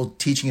watch people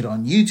teaching it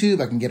on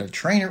YouTube. I can get a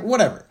trainer,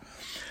 whatever.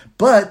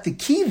 But the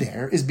key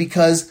there is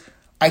because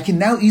I can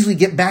now easily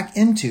get back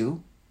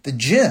into the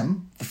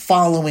gym the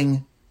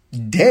following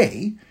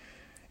day.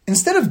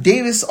 Instead of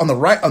Davis on the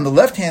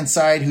left-hand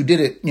side who did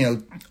it,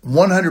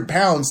 100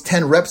 pounds,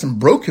 10 reps and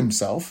broke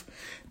himself,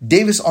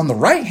 Davis on the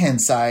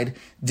right-hand side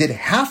did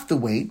half the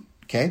weight,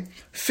 okay,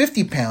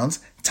 50 pounds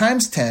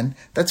times 10,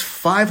 that's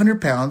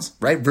 500 pounds,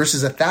 right,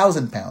 versus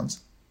 1,000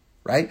 pounds,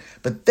 right?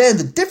 But then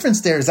the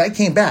difference there is I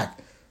came back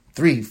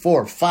 3,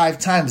 4, 5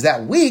 times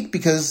that week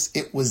because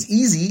it was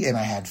easy and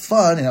I had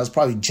fun and I was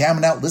probably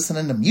jamming out,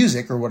 listening to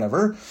music or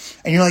whatever.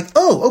 And you're like,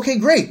 oh, okay,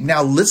 great.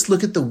 Now let's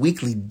look at the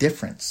weekly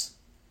difference.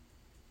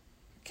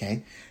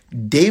 Okay.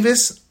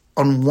 Davis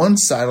on one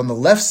side, on the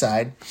left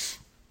side,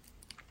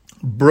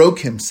 broke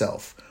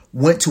himself,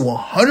 went to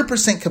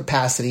 100%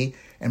 capacity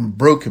and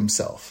broke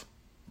himself.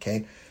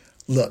 Okay.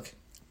 Look,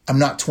 I'm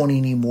not 20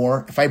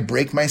 anymore. If I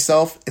break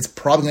myself, it's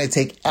probably going to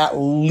take at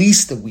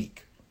least a week.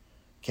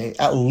 Okay,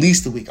 at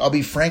least a week. I'll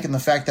be frank in the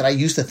fact that I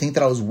used to think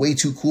that I was way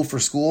too cool for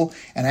school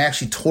and I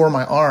actually tore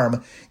my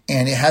arm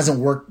and it hasn't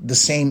worked the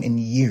same in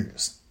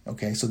years.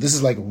 Okay, so this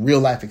is like real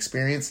life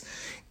experience.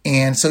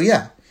 And so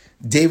yeah,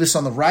 Davis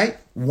on the right,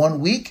 1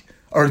 week,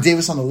 or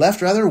Davis on the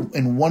left rather,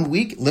 in 1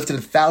 week, lifted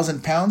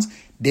 1,000 pounds.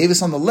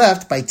 Davis on the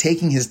left, by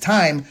taking his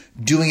time,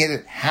 doing it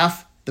at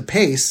half the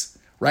pace,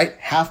 right?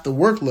 Half the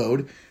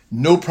workload,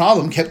 no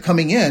problem, kept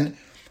coming in,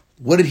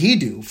 What did he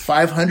do?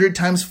 500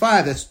 times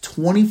 5, that's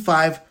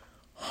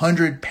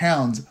 2,500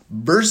 pounds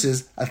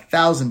versus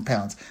 1,000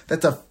 pounds.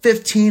 That's a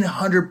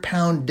 1,500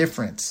 pound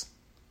difference.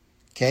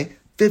 Okay,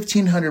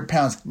 1,500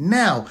 pounds.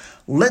 Now,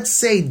 let's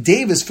say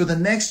Davis for the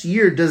next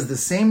year does the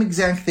same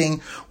exact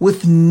thing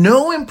with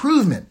no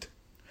improvement,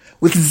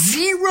 with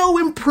zero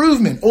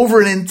improvement over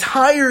an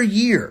entire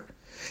year.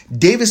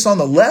 Davis on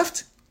the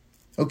left,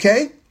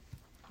 okay,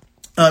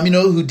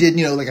 who did,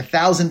 like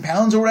 1,000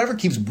 pounds or whatever,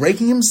 keeps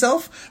breaking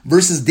himself,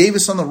 versus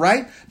Davis on the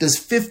right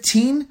does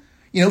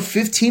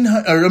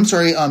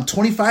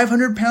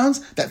 2,500 pounds,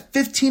 that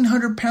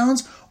 1,500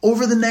 pounds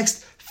over the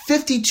next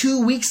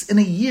 52 weeks in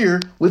a year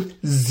with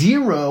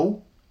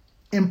zero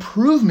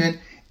improvement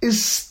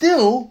is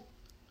still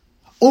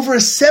over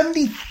a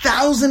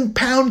 70,000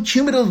 pound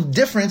cumulative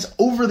difference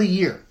over the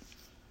year,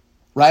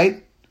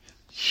 right?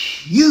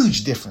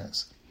 Huge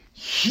difference,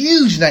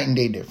 huge night and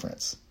day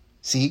difference.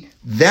 See,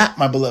 that,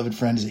 my beloved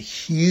friend, is a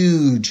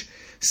huge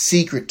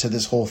secret to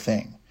this whole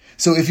thing.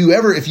 So if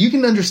you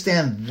can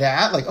understand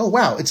that, like, oh,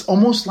 wow, it's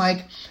almost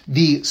like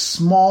the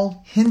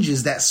small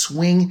hinges that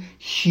swing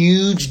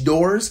huge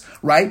doors,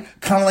 right?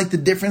 Kind of like the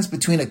difference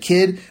between a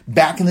kid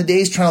back in the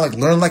days trying to like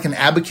learn like an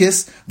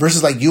abacus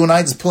versus like you and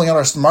I just pulling out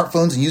our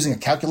smartphones and using a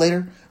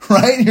calculator,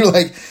 right? You're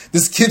like,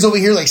 this kid's over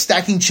here like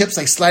stacking chips,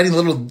 like sliding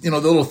the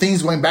little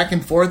things going back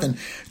and forth and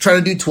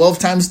trying to do 12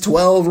 times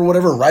 12 or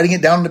whatever, writing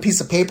it down on a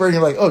piece of paper. And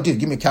you're like, oh, dude,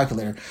 give me a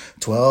calculator.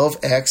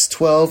 12x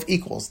 12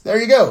 equals. There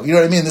you go. You know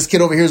what I mean? This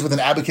kid over here is with an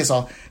abacus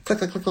all click,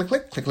 click, click, click,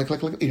 click, click, click, click,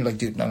 click. And you're like,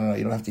 dude, no,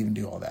 you don't have to even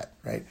do all that,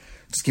 right?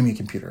 Just give me a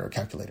computer or a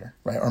calculator,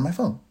 right? Or my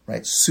phone,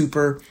 right?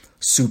 Super,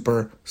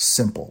 super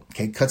simple,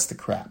 okay? Cuts the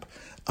crap.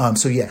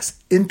 So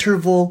yes,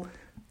 interval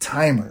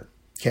timer,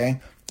 okay?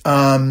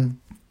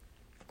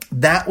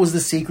 That was the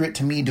secret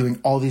to me doing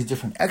all these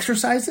different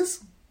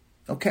exercises,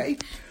 okay?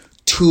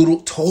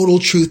 Total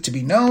truth to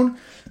be known.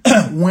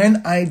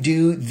 When I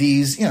do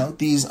these,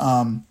 these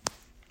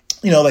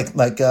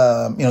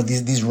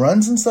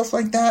runs and stuff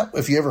like that,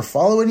 if you ever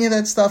follow any of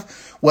that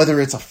stuff,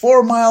 whether it's a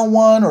 4-mile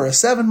one or a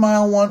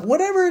 7-mile one,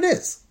 whatever it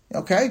is,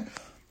 okay?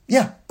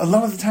 Yeah, a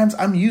lot of the times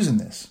I'm using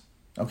this,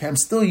 okay? I'm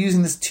still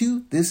using this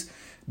to this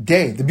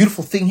day. The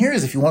beautiful thing here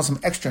is if you want some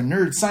extra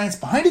nerd science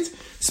behind it,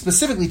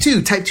 specifically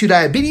to type 2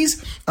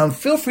 diabetes,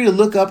 feel free to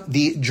look up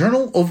the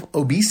Journal of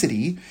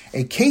Obesity,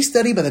 a case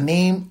study by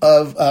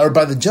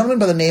the gentleman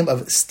by the name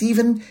of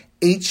Stephen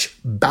H.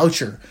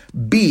 Boucher,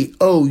 Boucher,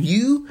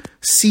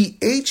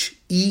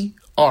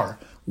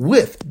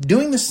 with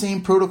doing the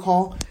same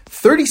protocol,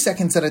 30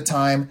 seconds at a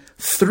time,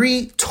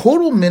 3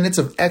 total minutes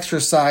of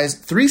exercise,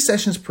 3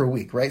 sessions per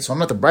week, right? So I'm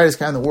not the brightest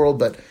guy in the world,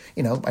 but,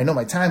 I know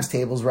my times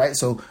tables, right?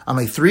 So I'm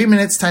like 3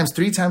 minutes times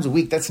 3 times a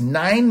week. That's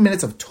 9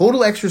 minutes of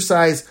total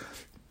exercise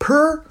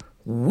per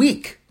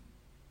week.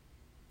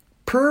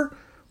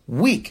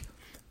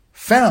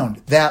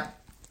 Found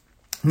that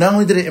not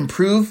only did it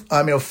improve,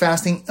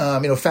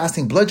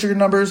 fasting blood sugar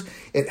numbers,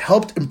 it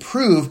helped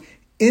improve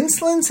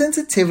insulin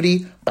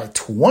sensitivity by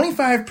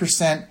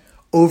 25%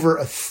 over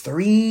a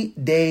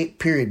 3-day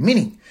period.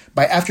 Meaning,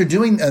 after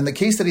doing, and the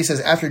case study says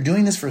after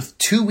doing this for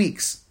 2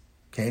 weeks,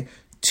 okay,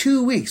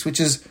 2 weeks, which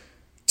is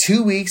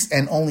 2 weeks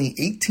and only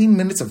 18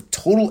 minutes of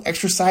total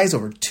exercise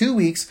over 2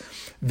 weeks,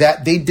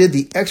 that they did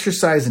the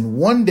exercise in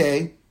 1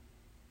 day,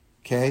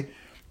 okay,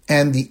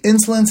 and the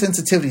insulin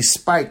sensitivity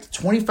spiked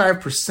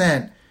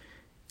 25%.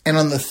 And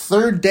on the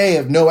 3rd day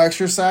of no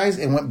exercise,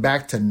 it went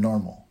back to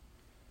normal.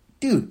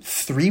 Dude,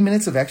 3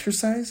 minutes of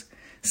exercise,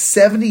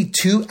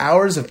 72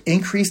 hours of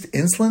increased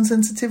insulin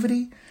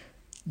sensitivity,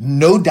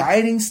 no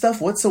dieting stuff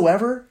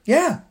whatsoever.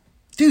 Yeah,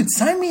 dude,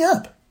 sign me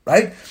up,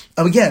 right?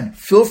 Again,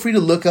 feel free to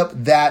look up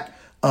that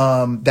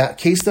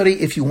case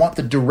study if you want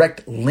the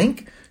direct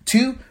link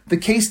to the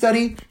case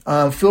study.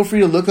 Feel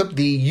free to look up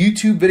the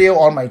YouTube video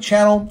on my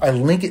channel. I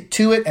link it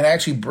to it and I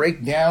actually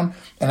break down.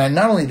 And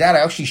not only that, I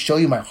actually show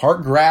you my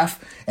heart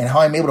graph and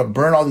how I'm able to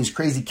burn all these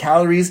crazy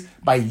calories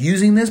by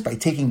using this, by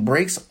taking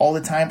breaks all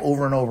the time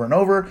over and over and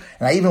over.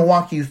 And I even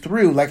walk you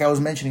through, like I was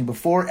mentioning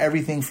before,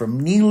 everything from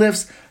knee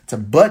lifts to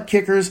butt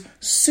kickers,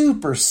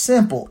 super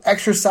simple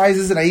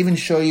exercises. And I even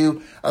show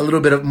you a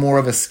little bit more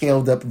of a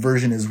scaled up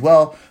version as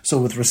well. So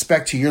with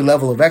respect to your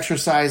level of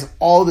exercise,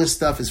 all this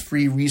stuff is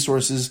free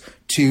resources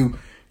to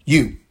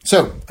you.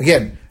 So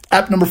again,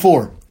 app number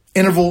 4,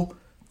 interval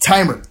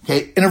timer.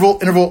 Okay,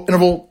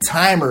 interval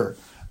timer.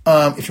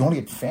 If you want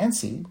to get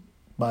fancy,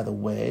 by the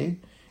way,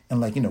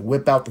 and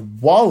whip out the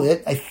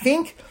wallet, I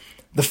think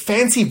the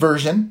fancy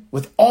version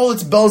with all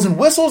its bells and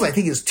whistles, I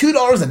think is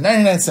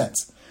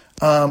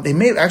 $2.99. They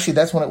may actually,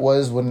 that's when it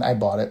was when I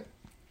bought it.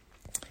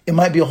 It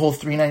might be a whole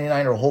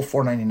 $3.99 or a whole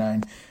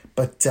 $4.99,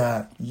 but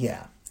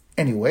yeah.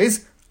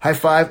 Anyways, high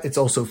five. It's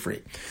also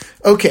free.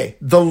 Okay,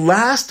 the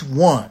last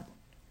one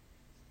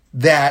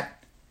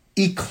that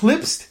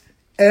eclipsed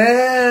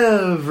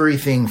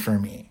everything for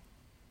me,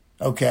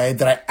 okay,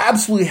 that I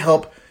absolutely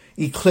help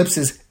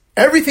eclipses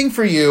everything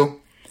for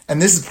you.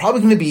 And this is probably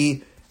going to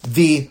be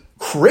the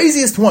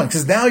craziest one,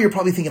 because now you're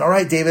probably thinking, all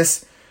right,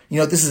 Davis,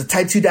 this is a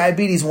type 2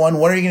 diabetes one.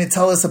 When are you going to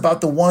tell us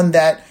about the one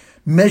that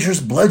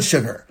measures blood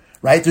sugar,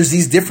 right? There's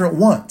these different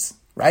ones,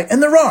 right?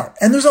 And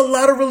there's a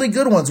lot of really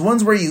good ones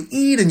where you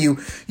eat and you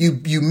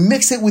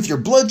mix it with your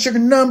blood sugar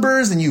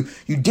numbers and you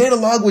data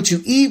log what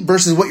you eat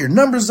versus what your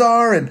numbers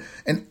are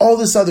and all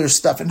this other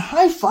stuff. And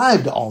high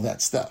five to all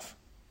that stuff.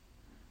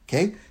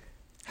 Okay.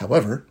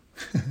 However,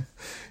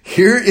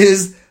 here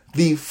is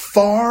the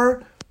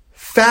far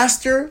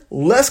faster,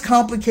 less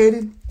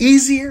complicated,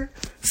 easier,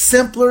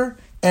 simpler,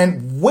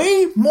 and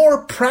way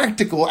more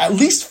practical, at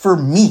least for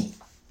me.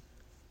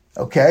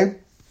 Okay?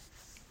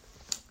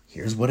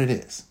 Here's what it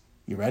is.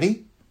 You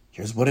ready?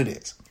 Here's what it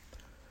is.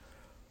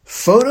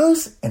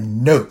 Photos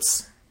and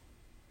notes.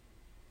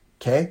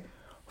 Okay?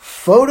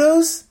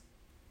 Photos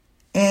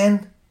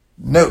and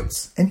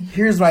notes. And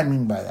here's what I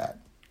mean by that.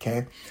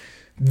 Okay?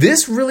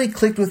 This really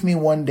clicked with me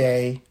one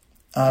day.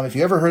 If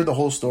you ever heard the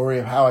whole story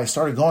of how I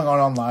started going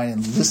online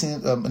and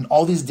listening in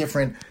all these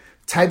different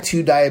type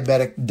 2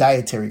 diabetic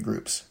dietary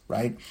groups,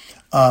 right?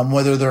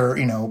 Whether they're,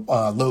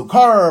 low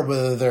carb,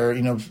 whether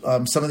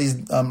they're, some of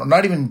these,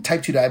 not even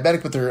type 2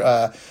 diabetic,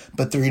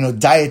 but they're,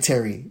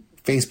 dietary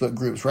Facebook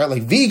groups, right?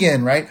 Like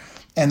vegan, right?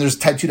 And there's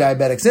type 2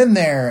 diabetics in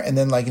there, and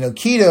then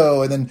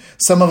keto, and then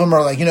some of them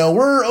are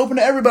we're open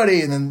to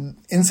everybody. And then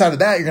inside of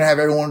that, you're going to have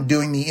everyone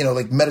doing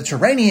the,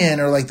 Mediterranean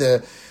or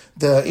the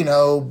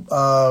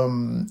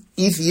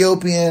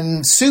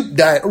Ethiopian soup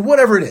diet or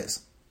whatever it is,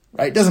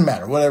 right? Doesn't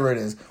matter, whatever it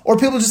is. Or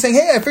people just saying,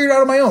 hey, I figured it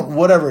out on my own,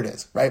 whatever it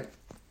is, right?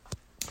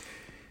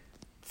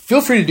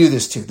 Feel free to do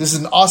this too. This is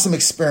an awesome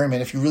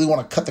experiment. If you really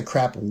want to cut the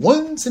crap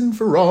once and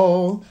for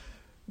all,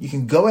 you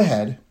can go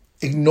ahead,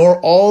 ignore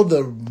all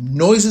the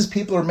noises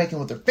people are making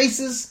with their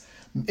faces,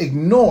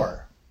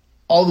 ignore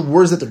all the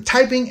words that they're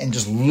typing, and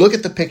just look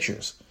at the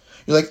pictures.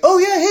 You're like, oh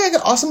yeah, hey, I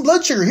got awesome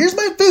blood sugar. Here's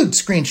my food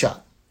screenshot.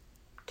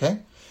 Okay?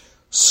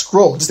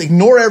 Scroll. Just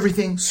ignore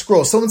everything.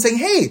 Scroll. Someone's saying,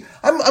 hey,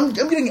 I'm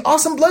getting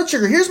awesome blood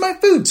sugar. Here's my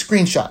food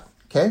screenshot.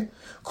 Okay?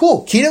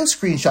 Cool. Keto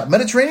screenshot.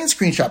 Mediterranean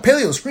screenshot.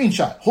 Paleo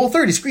screenshot.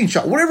 Whole30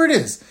 screenshot. Whatever it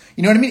is.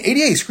 You know what I mean?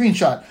 ADA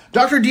screenshot.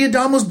 Dr.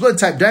 Diadamo's blood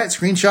type diet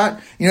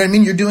screenshot. You know what I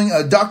mean? You're doing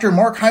a Dr.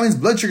 Mark Hyman's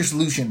blood sugar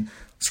solution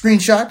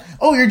screenshot.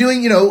 Oh, you're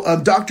doing,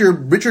 Dr.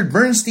 Richard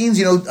Bernstein's,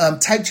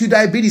 type 2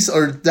 diabetes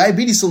or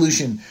diabetes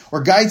solution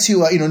or guide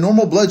to,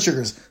 normal blood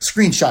sugars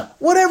screenshot.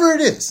 Whatever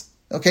it is.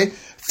 Okay?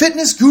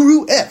 Fitness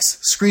Guru X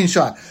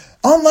screenshot.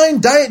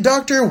 Online Diet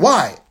Doctor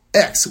Y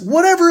X.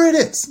 Whatever it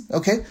is.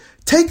 Okay?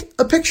 Take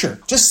a picture.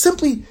 Just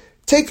simply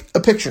take a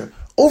picture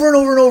over and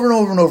over and over and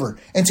over and over.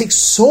 And take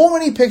so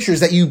many pictures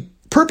that you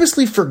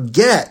purposely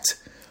forget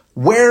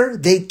where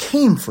they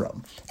came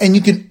from. And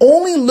you can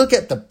only look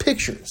at the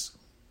pictures.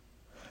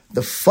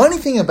 The funny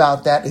thing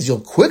about that is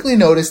you'll quickly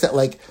notice that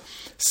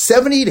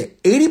 70 to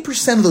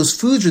 80% of those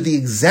foods are the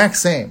exact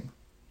same.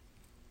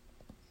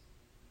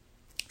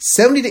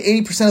 70 to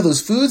 80% of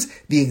those foods,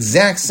 the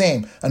exact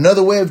same.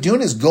 Another way of doing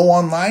it is go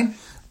online,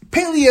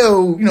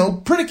 paleo,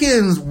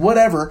 Pritikin's,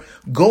 whatever.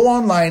 Go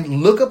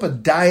online, look up a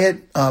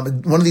diet,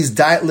 one of these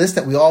diet lists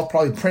that we all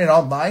probably printed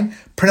online,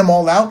 print them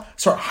all out,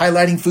 start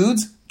highlighting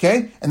foods,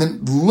 okay? And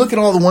then look at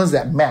all the ones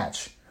that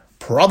match.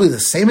 Probably the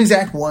same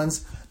exact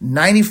ones,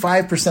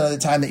 95% of the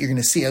time that you're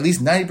going to see, at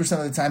least 90%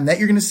 of the time that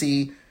you're going to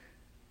see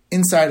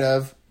inside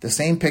of the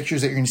same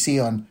pictures that you're going to see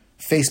on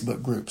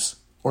Facebook groups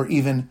or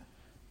even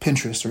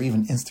Pinterest or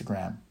even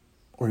Instagram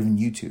or even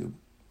YouTube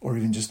or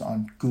even just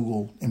on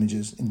Google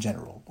Images in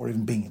general or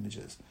even Bing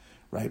Images,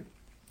 right?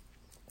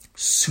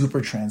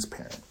 Super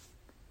transparent.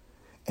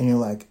 And you're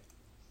like,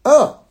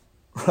 oh,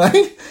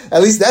 right?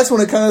 At least that's when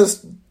it kind of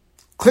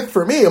clicked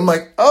for me. I'm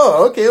like,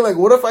 oh, okay,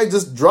 what if I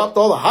just dropped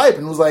all the hype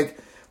and was like,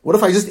 what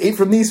if I just ate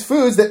from these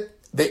foods that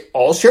they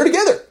all share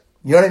together?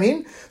 You know what I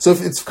mean? So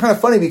it's kind of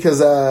funny because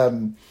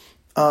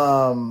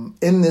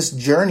in this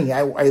journey,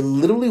 I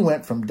literally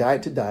went from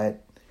diet to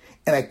diet,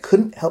 and I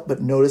couldn't help but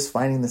notice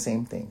finding the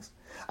same things.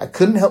 I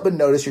couldn't help but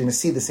notice you're going to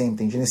see the same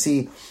things. You're going to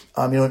see,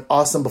 an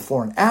awesome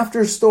before and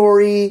after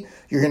story.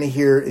 You're going to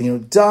hear,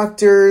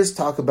 doctors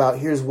talk about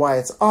here's why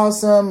it's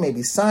awesome,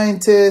 maybe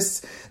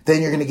scientists.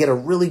 Then you're going to get a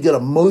really good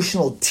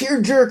emotional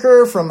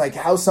tearjerker from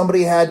how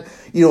somebody had,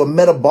 a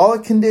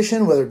metabolic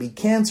condition, whether it be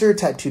cancer,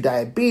 type 2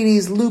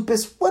 diabetes,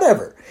 lupus,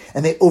 whatever.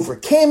 And they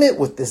overcame it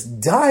with this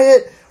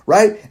diet,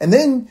 right? And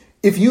then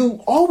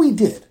all we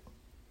did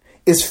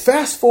is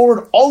fast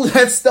forward all of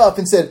that stuff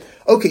and said,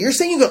 okay, you're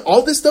saying you got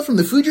all this stuff from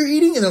the food you're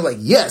eating? And they're like,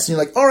 yes. And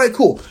you're like, all right,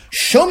 cool.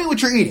 Show me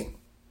what you're eating,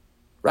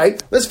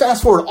 right? Let's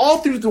fast forward all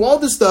through all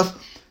this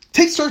stuff.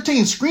 Start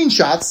taking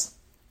screenshots.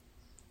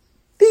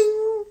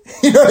 Ding.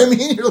 You know what I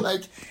mean? You're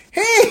like,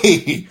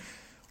 hey,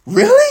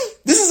 really?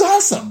 This is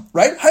awesome,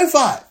 right? High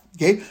five,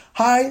 okay?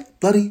 High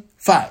bloody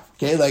five,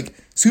 okay?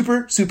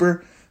 Super,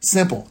 super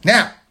simple.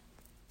 Now,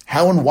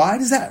 how and why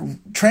does that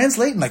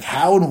translate? And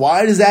how and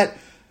why does that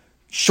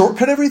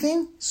shortcut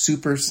everything?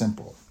 Super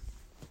simple.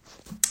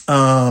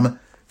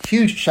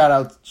 Huge shout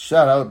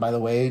out, by the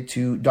way,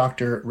 to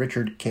Dr.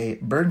 Richard K.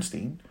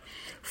 Bernstein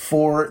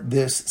for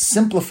this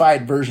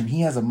simplified version.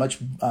 He has a much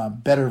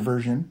better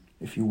version,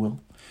 if you will,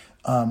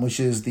 which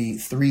is the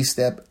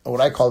 3-step,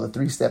 what I call the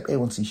 3-step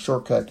A1C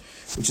shortcut,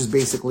 which is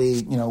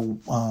basically,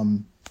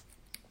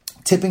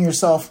 tipping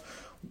yourself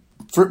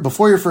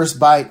before your first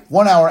bite,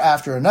 1 hour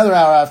after, another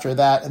hour after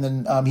that. And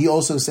then he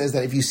also says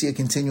that if you see a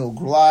continual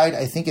glide,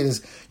 I think it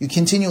is, you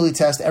continually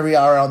test every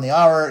hour on the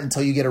hour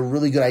until you get a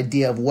really good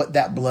idea of what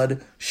that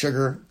blood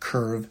sugar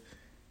curve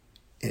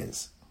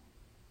is.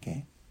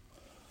 Okay.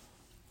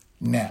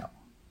 Now,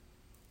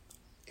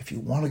 if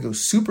you want to go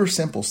super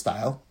simple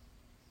style,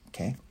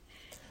 okay,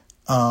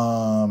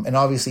 and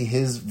obviously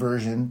his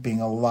version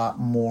being a lot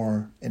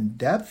more in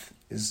depth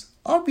is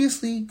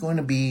obviously going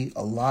to be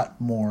a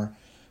lot more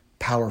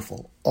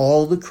powerful.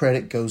 All the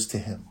credit goes to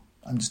him.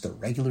 I'm just a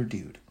regular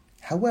dude.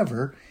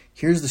 However,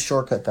 here's the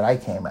shortcut that I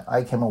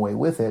came away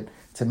with it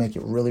to make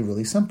it really,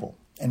 really simple,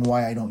 and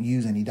why I don't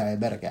use any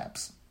diabetic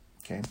apps.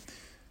 Okay.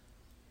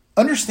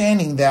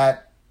 Understanding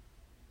that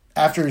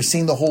after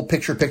seeing the whole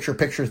picture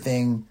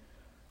thing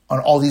on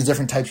all these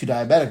different type 2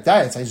 diabetic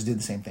diets, I just did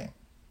the same thing.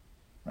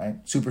 Right?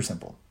 Super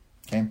simple.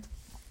 Okay.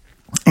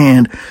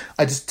 And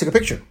I just took a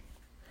picture,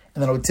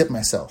 and then I would tip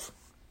myself.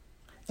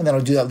 And then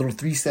I'll do that little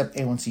 3-step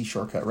A1C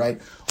shortcut,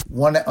 right?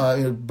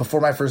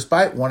 Before my first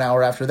bite, 1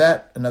 hour after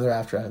that, another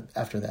after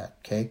that,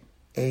 okay?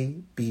 A,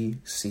 B,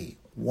 C,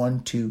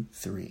 1, 2,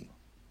 3,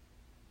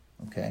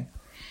 okay?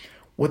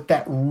 What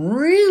that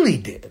really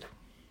did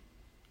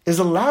is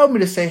allow me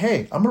to say,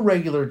 hey, I'm a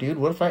regular dude.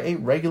 What if I ate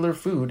regular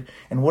food?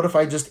 And what if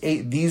I just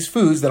ate these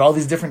foods that all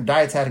these different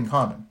diets had in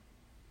common?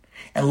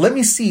 And let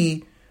me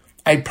see,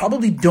 I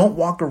probably don't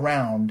walk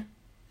around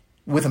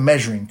with a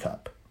measuring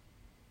cup,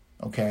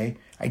 okay?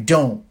 I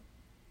don't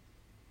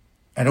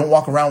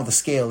walk around with a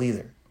scale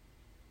either.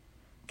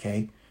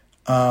 Okay.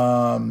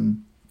 At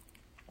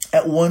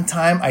one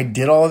time I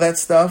did all of that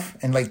stuff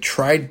and like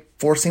tried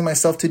forcing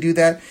myself to do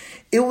that.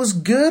 It was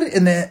good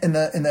in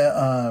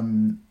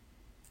the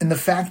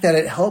fact that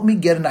it helped me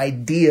get an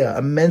idea,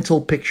 a mental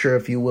picture,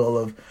 if you will,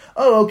 of,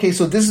 oh, okay,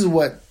 so this is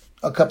what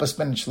a cup of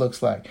spinach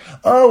looks like.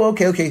 Oh,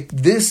 okay.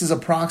 This is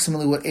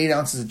approximately what 8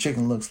 ounces of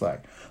chicken looks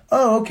like.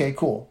 Oh, okay,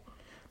 cool.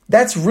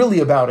 That's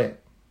really about it.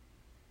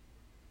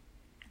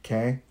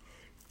 Okay.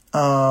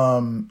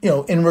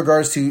 In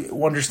regards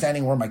to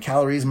understanding where my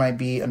calories might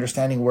be,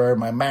 understanding where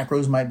my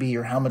macros might be,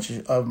 or how much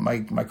of my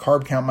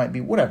carb count might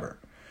be, whatever.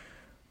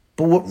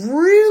 But what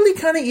really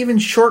kind of even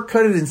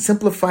shortcutted and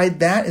simplified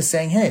that is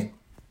saying, hey,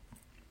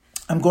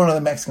 I'm going to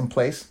the Mexican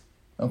place.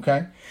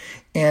 Okay.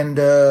 And,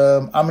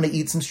 I'm going to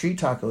eat some street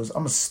tacos.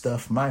 I'm going to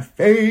stuff my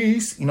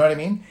face. You know what I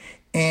mean?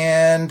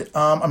 And,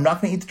 I'm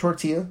not going to eat the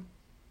tortilla.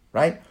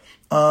 Right.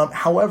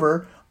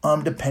 However,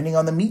 depending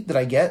on the meat that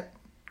I get,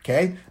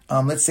 okay,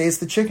 let's say it's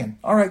the chicken.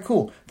 All right,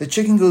 cool. The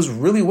chicken goes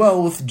really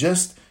well with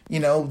just,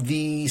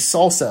 the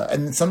salsa.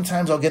 And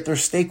sometimes I'll get their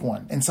steak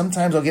one. And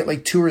sometimes I'll get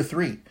like 2 or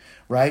 3,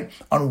 right?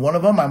 On one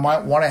of them, I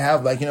might want to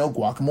have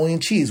guacamole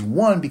and cheese.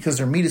 One, because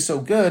their meat is so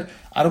good,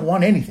 I don't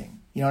want anything.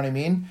 You know what I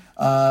mean?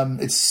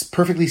 It's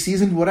perfectly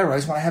seasoned, whatever. I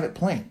just want to have it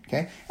plain,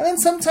 okay? And then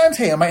sometimes,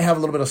 hey, I might have a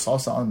little bit of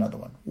salsa on another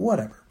one.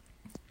 Whatever.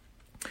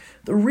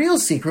 The real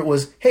secret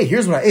was, hey,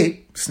 here's what I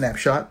ate.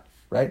 Snapshot,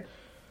 right?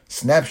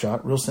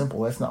 Snapshot, real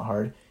simple. That's not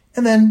hard.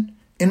 And then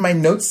in my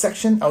notes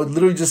section, I would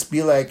literally just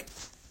be like,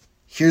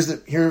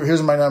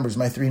 here's my numbers,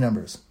 my 3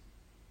 numbers.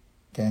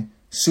 Okay.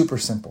 Super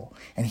simple.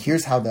 And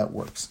here's how that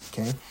works.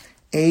 Okay.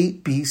 A,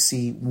 B,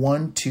 C,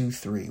 1, 2,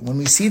 3. When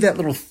we see that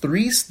little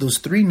those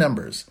 3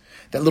 numbers,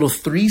 that little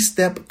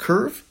 3-step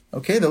curve,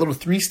 okay, that little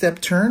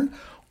 3-step turn,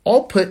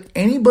 I'll put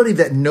anybody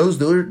that knows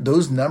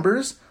those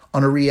numbers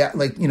on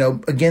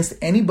against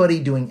anybody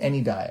doing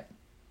any diet.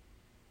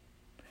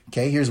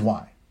 Okay. Here's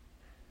why.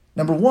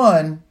 Number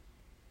one,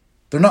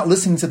 they're not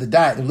listening to the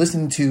diet. They're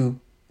listening to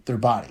their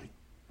body.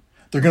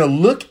 They're going to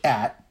look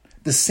at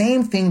the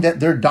same thing that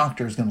their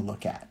doctor is going to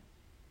look at,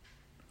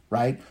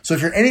 right? So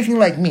if you're anything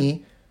like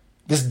me,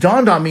 this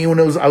dawned on me when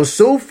I was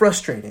so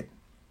frustrated.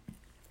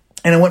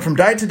 And I went from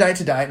diet to diet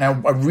to diet.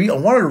 And I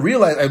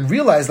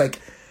realized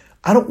like,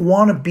 I don't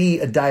want to be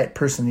a diet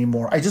person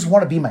anymore. I just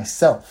want to be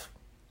myself.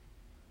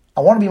 I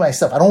want to be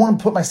myself. I don't want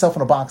to put myself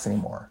in a box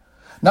anymore.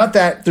 Not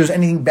that there's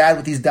anything bad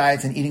with these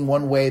diets, and eating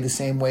one way, the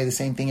same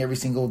thing every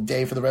single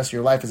day for the rest of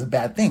your life is a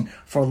bad thing.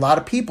 For a lot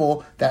of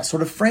people, that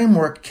sort of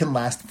framework can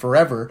last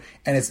forever,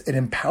 and it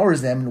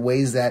empowers them in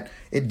ways that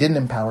it didn't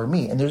empower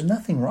me. And there's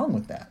nothing wrong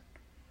with that.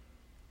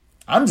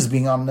 I'm just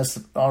being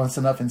honest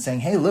enough and saying,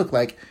 hey, look,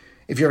 like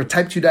if you're a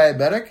type 2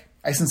 diabetic,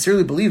 I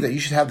sincerely believe that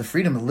you should have the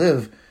freedom to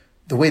live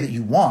the way that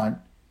you want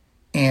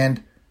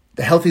and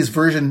the healthiest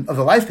version of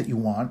the life that you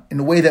want in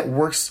a way that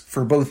works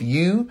for both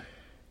you,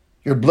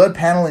 your blood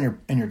panel,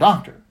 and your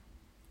doctor,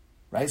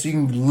 right? So you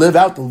can live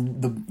out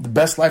the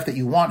best life that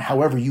you want,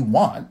 however you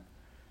want,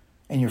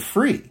 and you're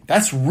free.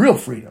 That's real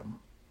freedom,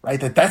 right?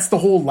 That's the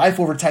whole life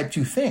over type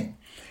 2 thing.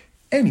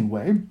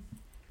 Anyway,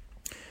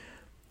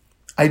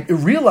 I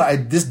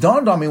realized, this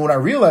dawned on me when I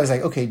realized,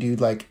 like, okay,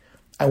 dude, like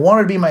I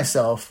wanted to be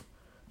myself,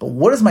 but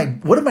what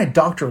did my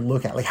doctor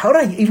look at? Like, how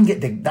did I even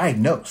get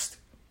diagnosed?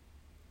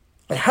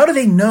 Like, how do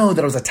they know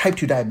that I was a type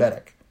 2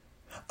 diabetic?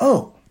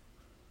 Oh,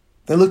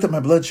 they looked at my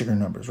blood sugar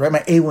numbers, right?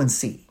 My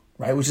A1C,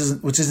 right? Which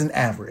is an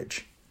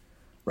average,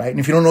 right? And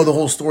if you don't know the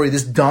whole story,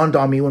 this dawned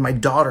on me when my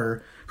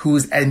daughter, who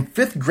was in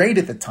 5th grade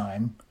at the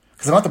time,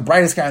 because I'm not the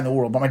brightest guy in the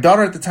world, but my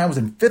daughter at the time was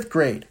in 5th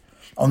grade.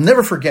 I'll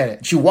never forget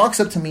it. She walks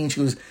up to me and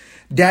she goes,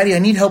 Daddy, I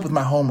need help with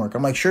my homework.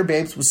 I'm like, sure,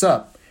 babes, what's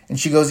up? And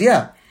she goes,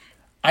 yeah,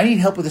 I need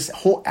help with this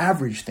whole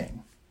average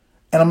thing.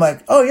 And I'm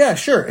like, oh, yeah,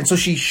 sure. And so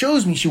she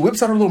shows me, she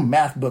whips out her little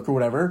math book or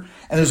whatever,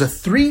 and there's a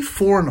 3,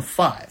 4, and a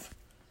 5.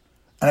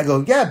 And I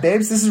go, yeah,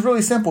 babes, this is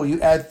really simple. You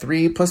add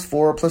 3 plus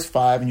 4 plus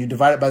 5, and you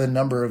divide it by the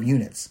number of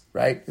units,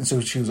 right? And so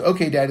she goes,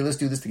 okay, Daddy, let's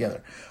do this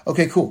together.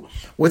 Okay, cool.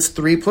 What's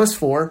 3 plus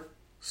 4?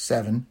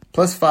 7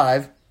 plus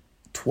 5,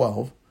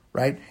 12,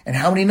 right? And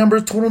how many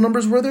total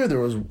numbers were there? There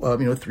was,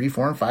 3,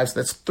 4, and 5, so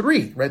that's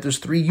 3, right? There's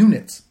 3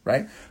 units,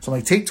 right? So I'm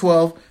like, take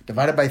 12,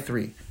 divide it by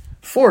 3.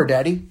 4,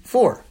 Daddy,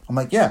 4. I'm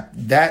like, yeah,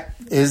 that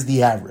is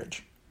the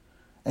average.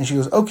 And she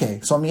goes, okay.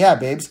 So I'm, yeah,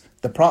 babes,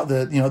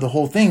 the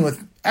whole thing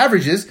with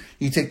averages,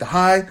 you take the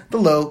high, the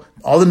low,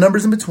 all the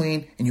numbers in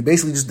between, and you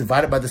basically just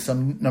divide it by the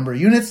sum number of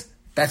units.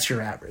 That's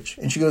your average.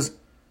 And she goes,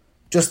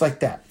 just like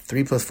that.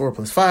 3 plus 4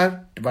 plus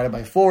 5 divided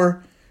by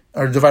 4,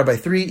 or divided by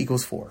 3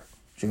 equals 4.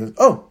 She goes,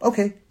 oh,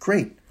 okay,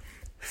 great.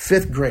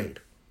 5th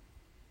grade.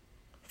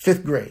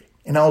 5th grade.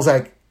 And I was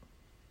like,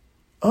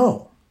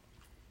 oh.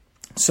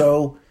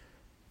 So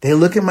they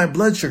look at my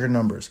blood sugar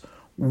numbers.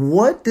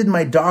 What did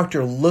my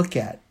doctor look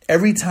at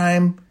every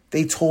time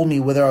they told me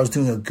whether I was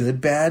doing a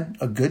good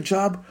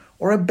job,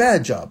 or a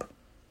bad job?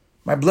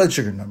 My blood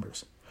sugar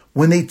numbers.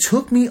 When they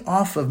took me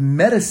off of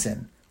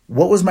medicine,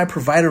 what was my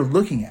provider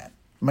looking at?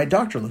 My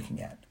doctor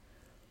looking at?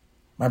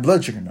 My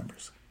blood sugar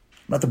numbers.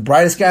 I'm not the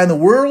brightest guy in the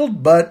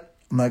world, but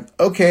I'm like,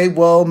 okay,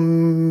 well,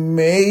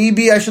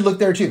 maybe I should look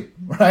there too,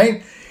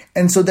 right?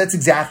 And so that's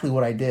exactly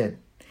what I did.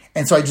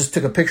 And so I just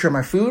took a picture of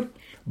my food,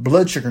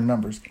 blood sugar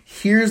numbers.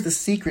 Here's the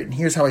secret, and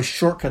here's how I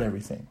shortcut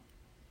everything,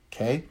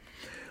 okay?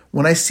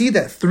 When I see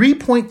that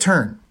 3-point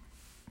turn,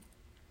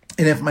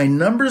 and if my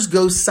numbers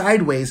go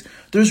sideways,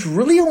 there's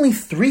really only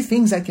 3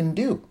 things I can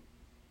do.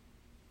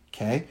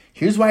 Okay?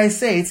 Here's why I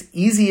say it's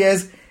easy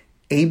as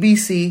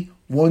ABC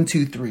 1,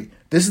 2, 3.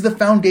 This is the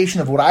foundation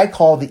of what I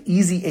call the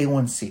easy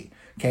A1C.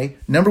 Okay?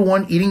 Number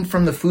 1, eating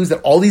from the foods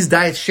that all these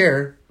diets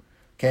share.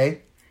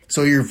 Okay?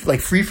 So you're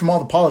like free from all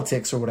the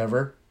politics or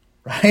whatever.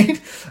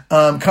 Right?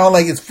 Kind of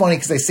like, it's funny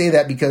because I say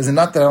that because, and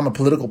not that I'm a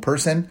political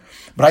person,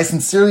 but I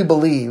sincerely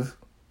believe,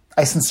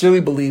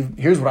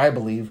 here's what I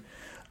believe,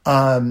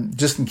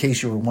 just in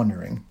case you were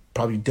wondering,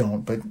 probably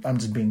don't, but I'm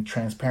just being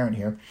transparent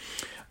here.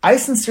 I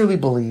sincerely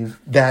believe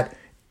that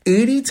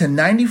 80 to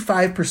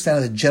 95%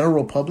 of the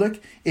general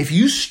public, if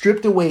you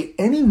stripped away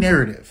any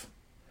narrative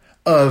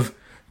of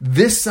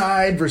this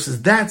side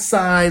versus that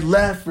side,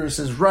 left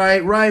versus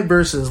right, right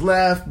versus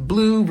left,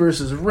 blue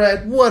versus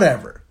red,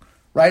 whatever,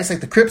 right? It's like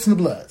the Crips and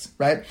the Bloods,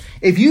 right?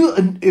 If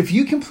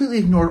you completely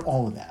ignored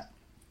all of that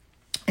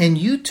and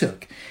you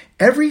took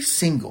every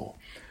single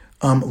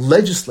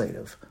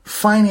legislative,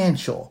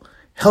 financial,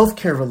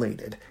 healthcare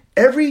related,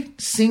 every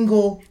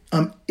single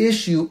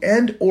issue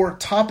and or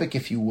topic,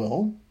 if you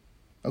will,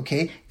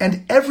 okay,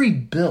 and every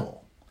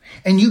bill,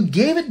 and you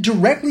gave it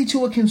directly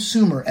to a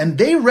consumer and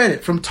they read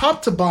it from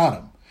top to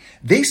bottom.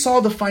 They saw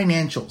the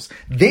financials.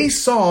 They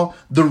saw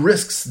the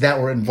risks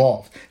that were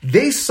involved.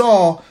 They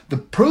saw the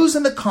pros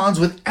and the cons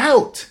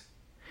without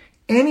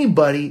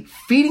anybody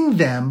feeding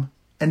them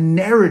a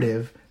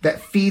narrative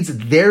that feeds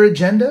their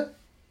agenda.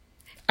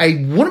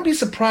 I wouldn't be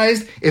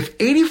surprised if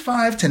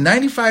 85 to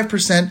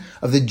 95%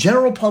 of the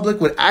general public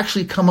would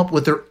actually come up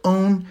with their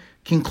own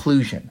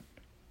conclusion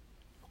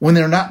when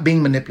they're not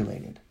being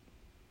manipulated.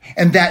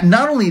 And that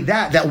not only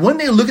that when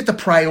they look at the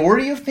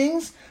priority of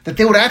things, that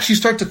they would actually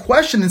start to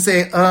question and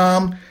say,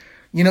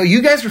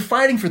 you guys are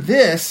fighting for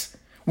this.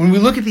 When we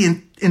look at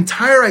the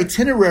entire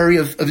itinerary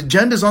of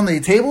agendas on the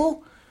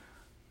table,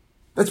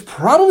 that's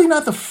probably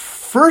not the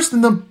first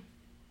and the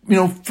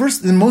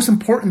most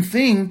important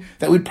thing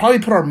that we'd probably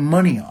put our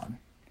money on.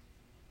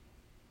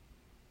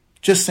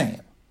 Just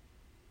saying.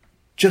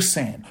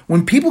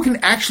 When people can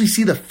actually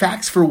see the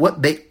facts for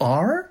what they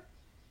are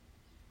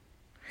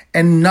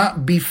and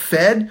not be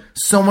fed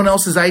someone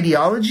else's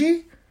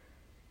ideology,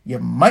 you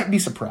might be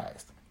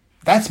surprised.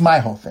 That's my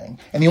whole thing.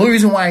 And the only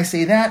reason why I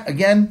say that,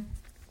 again,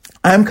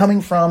 I'm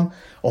coming from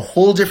a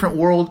whole different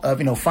world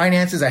of,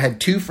 finances. I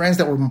had 2 friends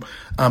that were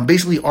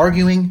basically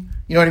arguing,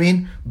 you know what I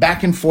mean?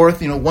 Back and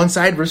forth, one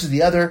side versus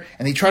the other.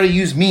 And they try to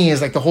use me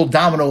as like the whole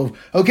domino of,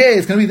 okay,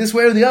 it's going to be this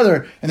way or the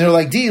other. And they're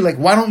like, D, like,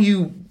 why aren't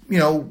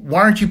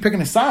you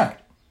picking a side?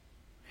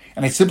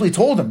 And I simply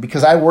told them,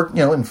 because I work,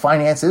 in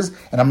finances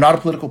and I'm not a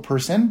political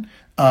person.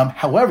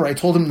 However, I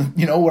told them,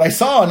 what I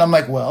saw. And I'm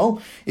like,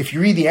 well, if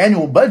you read the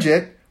annual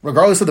budget,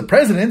 regardless of the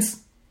president's,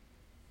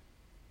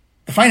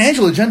 the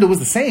financial agenda was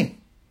the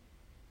same.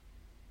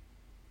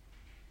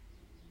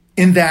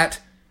 In that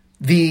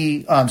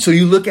so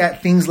you look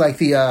at things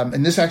like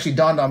and this actually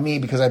dawned on me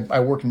because I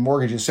work in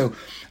mortgages. So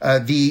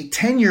the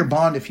 10-year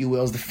bond, if you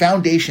will, is the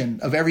foundation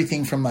of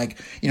everything from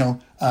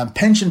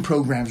pension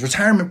programs,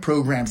 retirement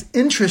programs,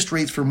 interest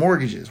rates for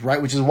mortgages,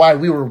 right? Which is why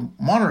we were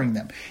monitoring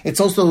them.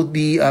 It's also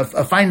the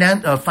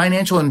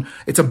financial, and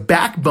it's a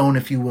backbone,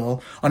 if you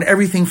will, on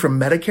everything from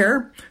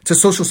Medicare to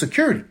Social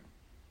Security.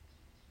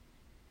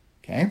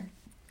 Okay?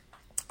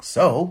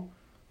 So,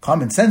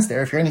 common sense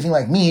there. If you're anything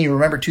like me, you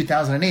remember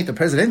 2008, the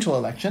presidential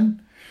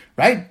election,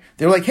 right?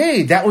 They were like,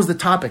 hey, that was the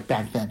topic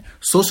back then.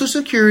 Social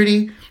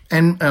Security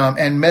and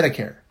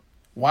Medicare.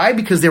 Why?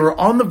 Because they were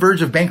on the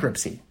verge of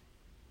bankruptcy.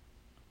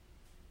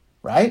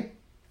 Right?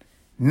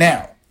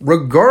 Now,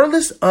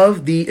 regardless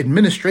of the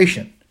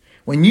administration,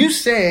 when you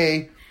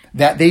say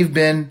that they've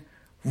been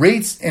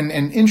rates and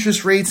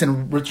interest rates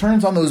and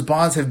returns on those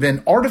bonds have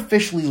been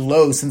artificially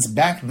low since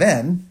back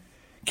then,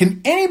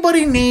 can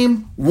anybody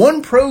name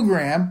one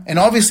program? And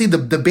obviously the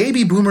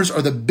baby boomers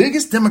are the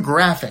biggest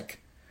demographic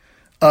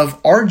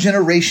of our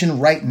generation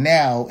right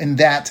now in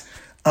that,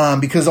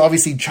 because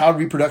obviously child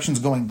reproduction is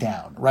going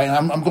down, right?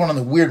 And I'm going on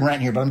the weird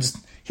rant here, but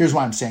here's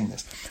why I'm saying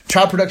this.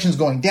 Child production is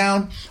going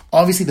down.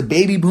 Obviously, the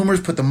baby boomers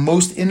put the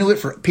most into it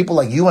for people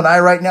like you and I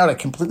right now to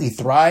completely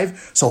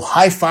thrive. So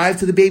high five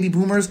to the baby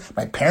boomers.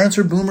 My parents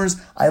are boomers.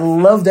 I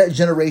love that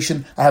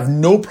generation. I have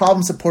no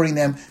problem supporting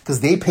them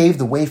because they paved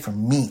the way for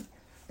me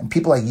and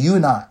people like you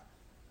and I.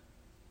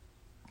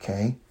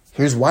 Okay?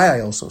 Here's why I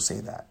also say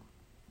that.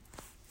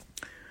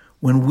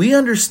 When we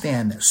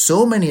understand that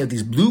so many of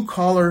these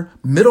blue-collar,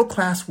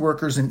 middle-class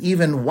workers, and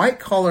even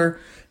white-collar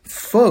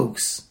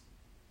folks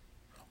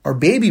are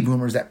baby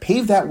boomers that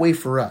paved that way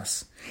for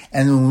us.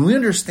 And when we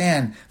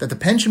understand that the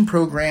pension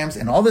programs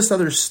and all this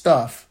other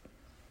stuff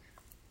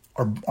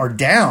are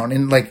down,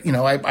 and like, you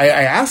know, I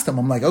asked them,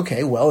 I'm like,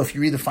 okay, well, if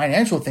you read the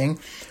financial thing,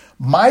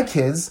 my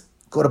kids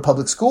go to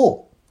public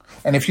school.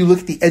 And if you look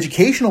at the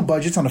educational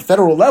budgets on a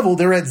federal level,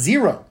 they're at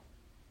zero.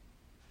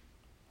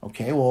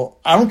 Okay, well,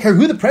 I don't care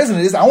who the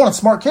president is. I want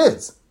smart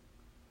kids.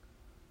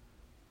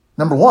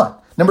 Number one.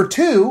 Number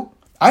two,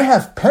 I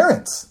have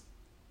parents.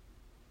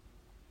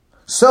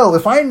 So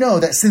if I know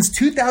that since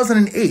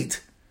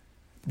 2008,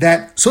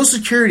 that Social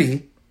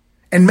Security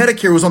and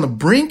Medicare was on the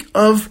brink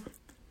of,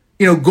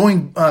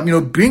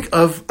 brink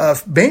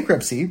of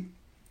bankruptcy,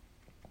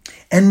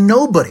 and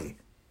nobody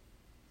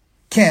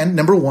can,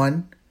 number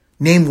one,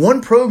 name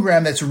one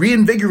program that's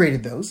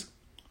reinvigorated those.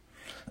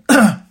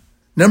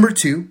 Number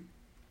two,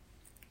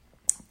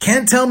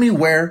 can't tell me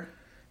where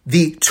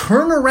the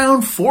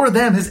turnaround for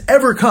them has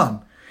ever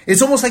come.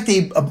 It's almost like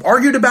they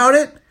argued about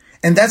it,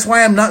 and that's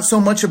why I'm not so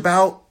much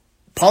about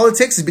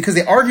politics, is because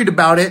they argued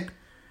about it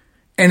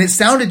and it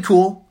sounded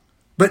cool,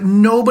 but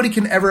nobody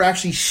can ever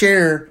actually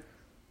share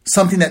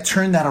something that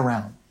turned that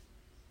around.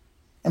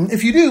 And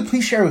if you do,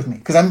 please share with me,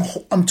 because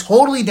I'm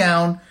totally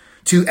down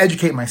to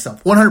educate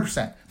myself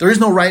 100%. There is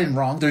no right and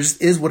wrong. There just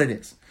is what it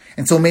is.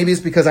 And so maybe it's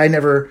because I've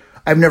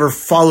never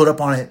followed up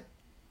on it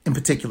in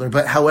particular.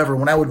 But however,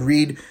 when I would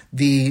read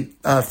the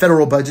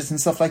federal budgets and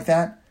stuff like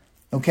that,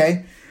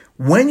 okay,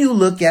 when you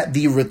look at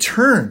the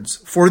returns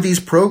for these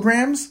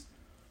programs,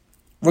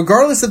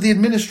 regardless of the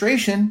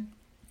administration,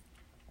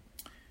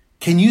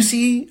 can you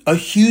see a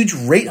huge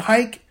rate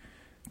hike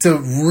to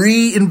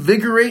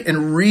reinvigorate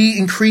and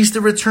increase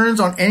the returns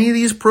on any of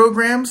these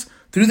programs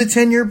through the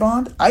 10-year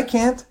bond? I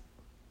can't.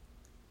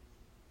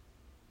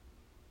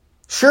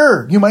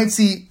 Sure, you might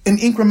see an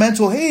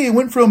incremental, hey, it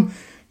went from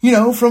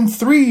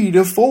 3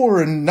 to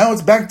 4 and now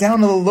it's back down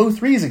to the low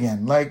 3s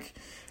again, like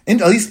at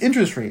least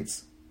interest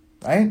rates,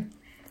 right?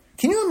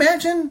 Can you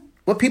imagine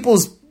what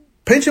people's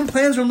pension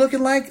plans are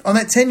looking like on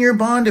that 10-year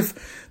bond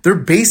if they're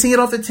basing it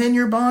off the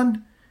 10-year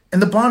bond and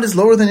the bond is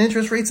lower than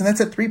interest rates and that's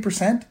at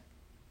 3%?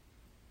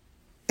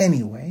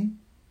 Anyway,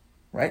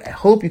 right? I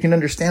hope you can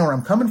understand where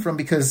I'm coming from,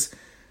 because,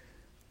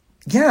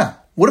 yeah,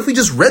 what if we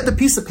just read the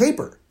piece of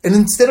paper and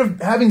instead of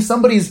having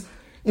somebody's,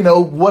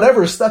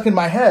 whatever stuck in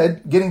my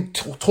head, getting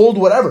told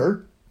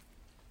whatever,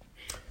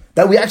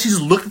 that we actually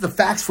just looked at the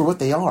facts for what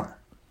they are.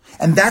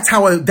 And that's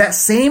how that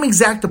same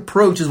exact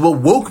approach is what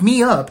woke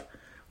me up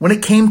when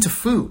it came to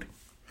food.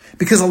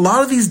 Because a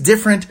lot of these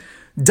different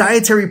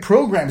dietary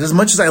programs, as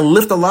much as I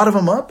lift a lot of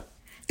them up,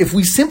 if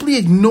we simply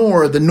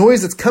ignore the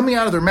noise that's coming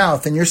out of their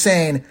mouth, and you're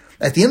saying,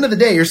 at the end of the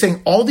day, you're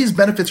saying all these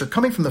benefits are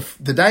coming from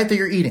the diet that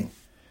you're eating.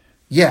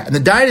 Yeah, and the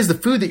diet is the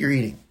food that you're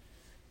eating.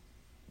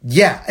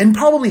 Yeah, and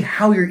probably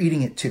how you're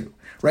eating it too,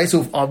 right?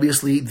 So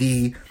obviously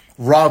the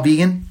raw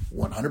vegan,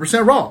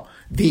 100% raw.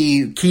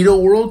 The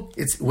keto world,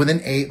 it's within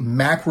a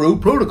macro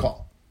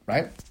protocol,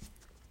 right?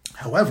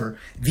 However,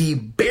 the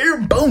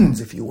bare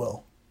bones, if you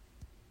will,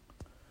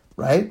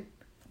 right?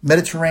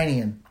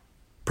 Mediterranean,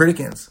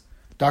 Pritikin's,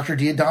 Dr.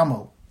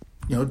 Diadamo,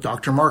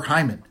 Dr. Mark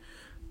Hyman,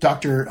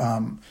 Dr.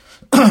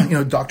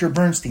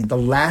 Bernstein. The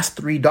last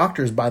 3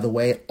 doctors, by the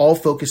way, all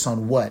focus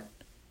on what?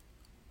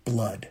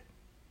 Blood.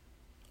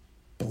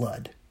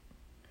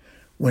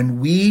 When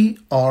we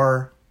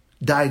are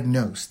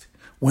diagnosed,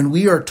 when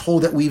we are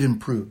told that we've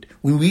improved,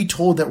 when we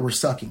told that we're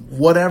sucking,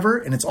 whatever,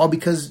 and it's all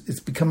because it's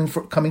coming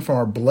from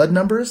our blood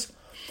numbers,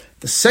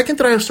 the second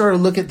that I started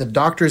to look at the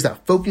doctors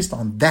that focused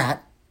on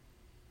that,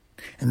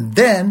 and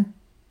then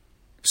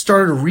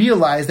started to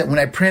realize that when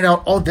I printed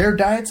out all their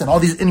diets and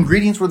all these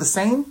ingredients were the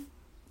same,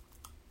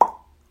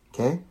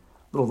 okay,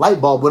 little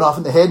light bulb went off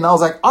in the head, and I was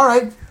like, all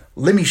right,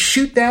 let me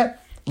shoot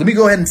that. Let me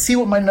go ahead and see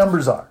what my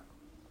numbers are.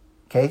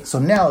 Okay, so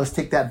now let's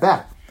take that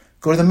back.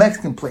 Go to the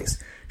Mexican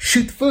place.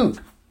 Shoot the food.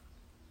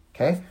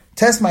 Okay?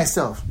 Test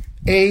myself.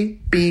 A,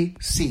 B,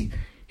 C.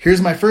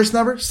 Here's my first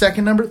number,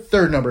 second number,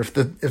 third number.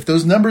 If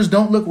those numbers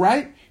don't look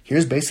right,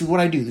 here's basically what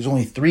I do. There's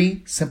only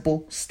 3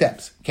 simple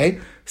steps. Okay?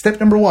 Step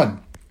number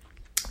 1.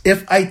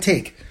 If I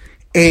take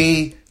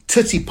a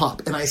Tootsie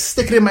Pop and I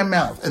stick it in my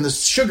mouth and the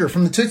sugar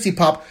from the Tootsie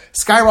Pop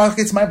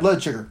skyrockets my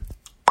blood sugar,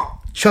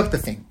 chuck the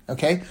thing.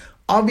 Okay?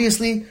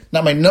 Obviously,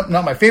 not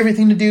my favorite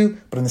thing to do,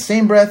 but in the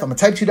same breath, I'm a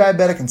type 2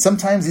 diabetic, and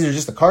sometimes these are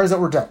just the cards that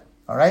were dealt.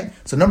 All right?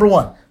 So number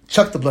 1,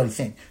 chuck the bloody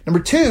thing. Number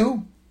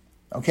 2,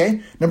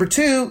 okay? Number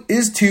 2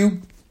 is to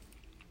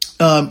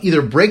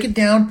either break it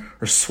down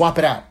or swap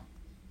it out.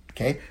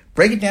 Okay?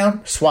 Break it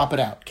down, swap it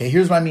out. Okay?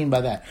 Here's what I mean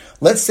by that.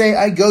 Let's say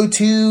I go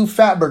to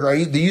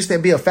Fatburger. There used to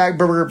be a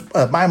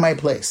Fatburger by my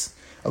place.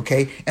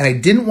 Okay? And I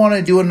didn't want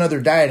to do another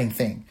dieting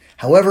thing.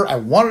 However, I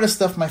wanted to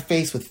stuff my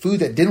face with food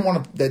that didn't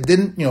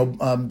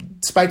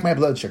spike my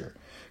blood sugar.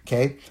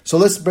 Okay, so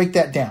let's break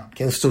that down.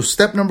 Okay, so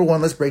step number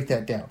 1, let's break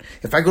that down.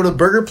 If I go to a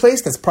burger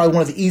place, that's probably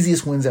one of the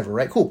easiest wins ever,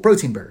 right? Cool,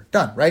 protein burger,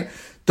 done, right?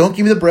 Don't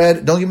give me the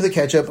bread, don't give me the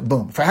ketchup,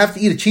 boom. If I have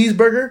to eat a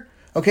cheeseburger,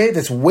 okay,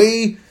 that's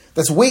way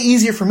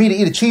easier for me to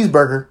eat a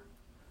cheeseburger,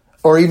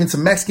 or even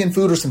some Mexican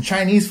food or some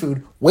Chinese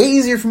food. Way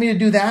easier for me to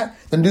do that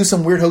than do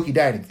some weird hokey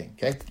dieting thing.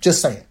 Okay,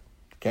 just saying.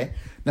 Okay,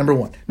 number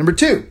 1. Number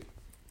 2.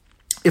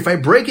 If I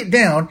break it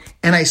down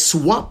and I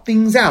swap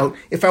things out,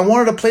 if I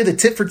wanted to play the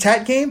tit for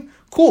tat game,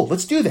 cool,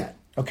 let's do that.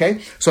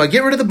 Okay, so I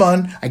get rid of the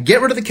bun, I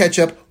get rid of the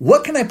ketchup.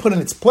 What can I put in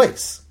its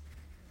place?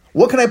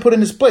 What can I put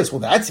in its place?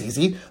 Well, that's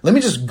easy.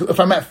 If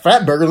I'm at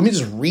Fatburger, let me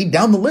just read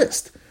down the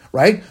list,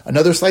 right?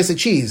 Another slice of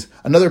cheese,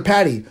 another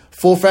patty,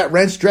 full fat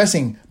ranch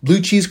dressing,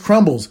 blue cheese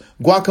crumbles,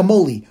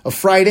 guacamole, a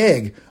fried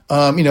egg,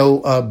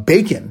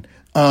 bacon,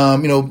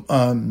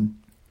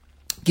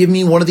 give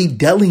me one of the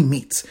deli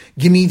meats.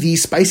 Give me the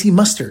spicy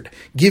mustard.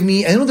 I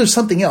know there's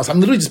something else. I'm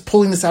literally just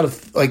pulling this out of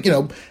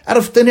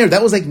thin air.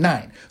 That was like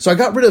 9. So I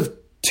got rid of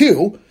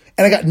 2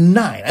 and I got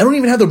 9. I don't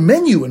even have the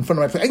menu in front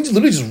of my plate. I can just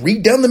literally just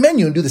read down the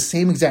menu and do the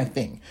same exact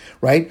thing,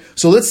 right?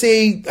 So let's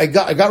say I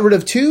got rid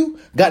of 2,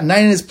 got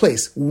 9 in its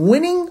place.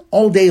 Winning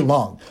all day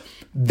long.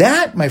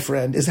 That, my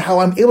friend, is how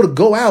I'm able to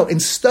go out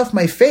and stuff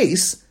my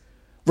face,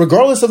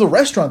 regardless of the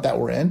restaurant that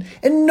we're in,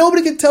 and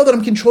nobody can tell that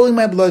I'm controlling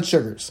my blood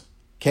sugars.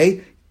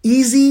 Okay?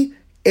 Easy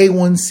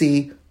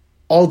A1C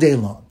all day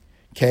long,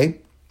 okay?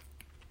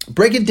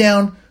 Break it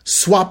down,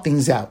 swap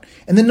things out.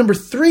 And then number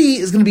 3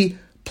 is going to be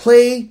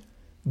play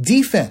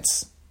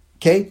defense,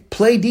 okay?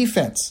 Play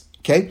defense,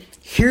 okay?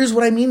 Here's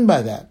what I mean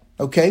by that,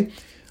 okay?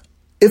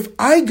 If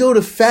I go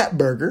to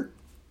Fatburger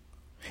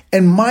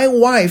and my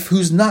wife,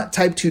 who's not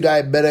type 2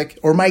 diabetic,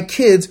 or my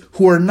kids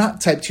who are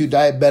not type 2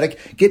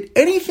 diabetic, get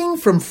anything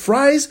from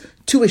fries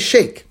to a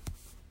shake,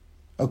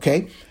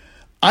 okay?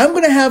 I'm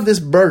going to have this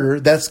burger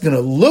that's going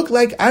to look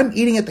like I'm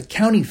eating at the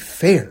county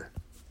fair.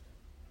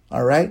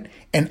 All right?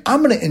 And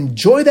I'm going to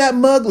enjoy that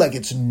mug like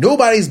it's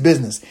nobody's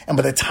business. And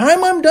by the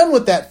time I'm done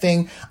with that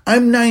thing,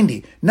 I'm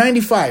 90,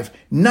 95,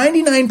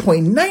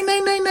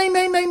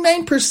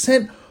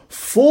 99.9999999%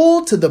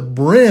 full to the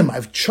brim.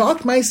 I've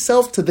chalked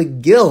myself to the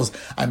gills.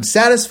 I'm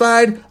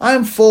satisfied.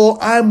 I'm full.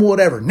 I'm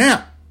whatever.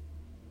 Now,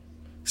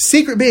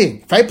 secret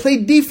being, if I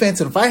played defense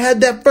and if I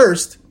had that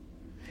first,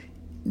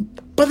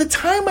 by the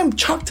time I'm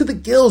chocked to the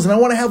gills and I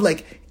want to have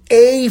like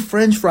a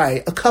French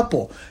fry, a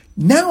couple,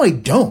 now I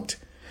don't.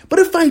 But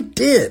if I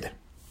did,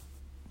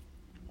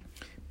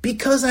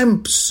 because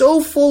I'm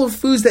so full of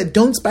foods that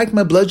don't spike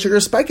my blood sugar,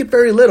 spike it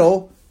very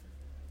little,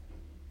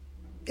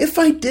 if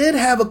I did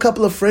have a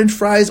couple of French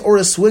fries or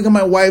a swig of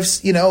my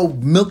wife's,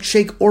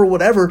 milkshake or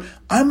whatever,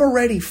 I'm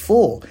already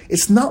full.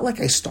 It's not like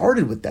I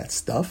started with that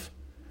stuff.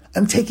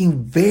 I'm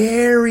taking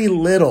very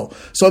little.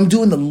 So I'm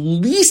doing the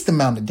least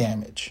amount of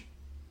damage.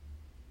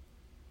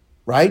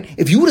 Right?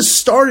 If you would have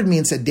started me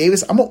and said,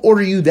 Davis, I'm going to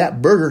order you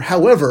that burger.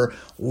 However,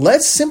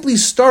 let's simply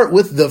start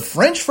with the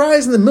French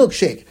fries and the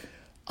milkshake.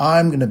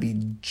 I'm going to be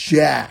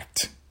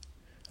jacked.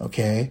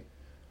 Okay?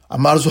 I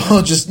might as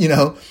well just,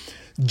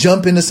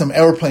 jump into some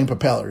airplane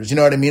propellers. You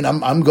know what I mean?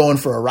 I'm going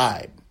for a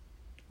ride.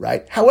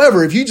 Right?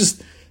 However, if you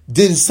just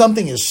did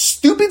something as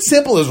stupid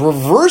simple as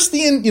reverse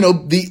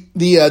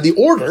the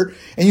order,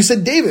 and you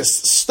said, Davis,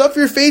 stuff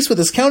your face with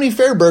this county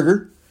fair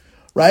burger,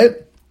 right?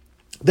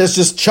 That's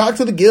just chocked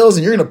to the gills,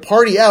 and you're going to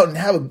party out and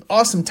have an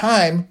awesome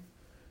time,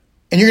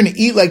 and you're going to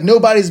eat like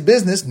nobody's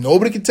business.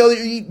 Nobody can tell that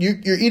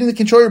you're eating to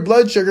control your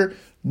blood sugar.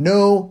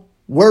 No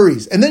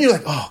worries. And then you're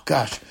like, oh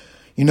gosh,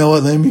 you know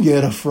what? Let me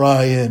get a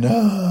fry in.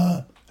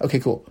 Okay,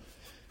 cool.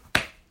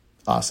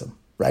 Awesome,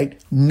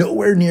 right?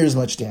 Nowhere near as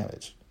much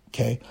damage.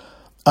 Okay.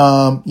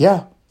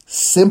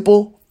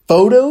 Simple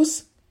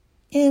photos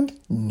and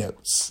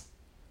notes.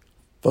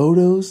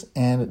 Photos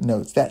and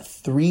notes. That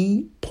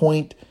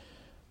 3-point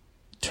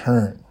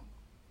turn.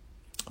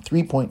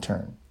 3-point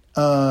turn.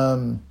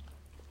 A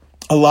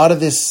lot of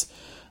this,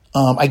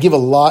 I give a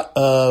lot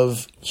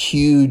of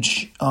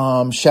huge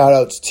shout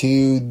outs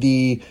to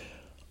the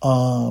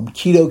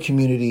keto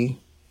community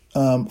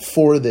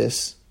for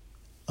this.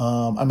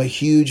 I'm a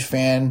huge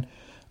fan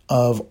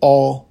of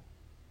all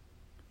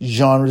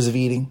genres of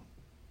eating,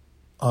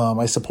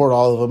 I support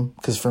all of them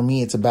because for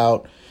me, it's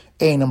about,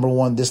 number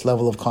one, this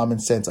level of common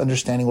sense,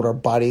 understanding what our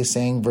body is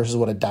saying versus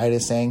what a diet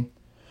is saying,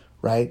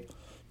 right?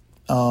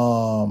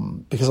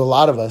 Because a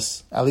lot of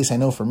us, at least I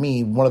know for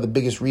me, one of the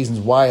biggest reasons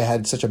why I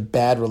had such a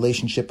bad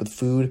relationship with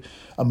food,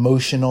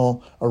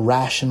 emotional,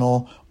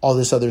 irrational, all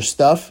this other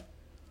stuff,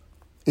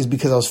 is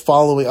because I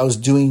was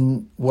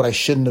doing what I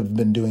shouldn't have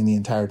been doing the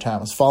entire time.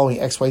 I was following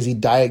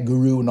XYZ diet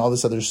guru and all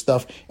this other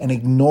stuff and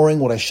ignoring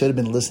what I should have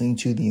been listening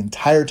to the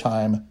entire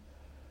time,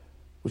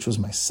 which was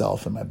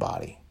myself and my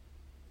body.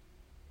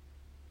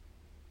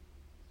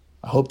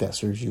 I hope that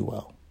serves you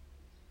well.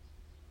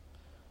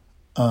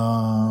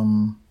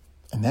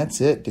 And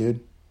that's it,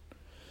 dude.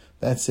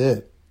 That's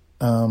it.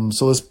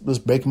 So let's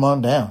break them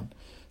on down.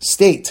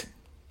 State.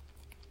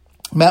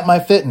 Map My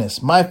Fitness,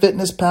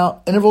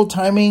 MyFitnessPal, interval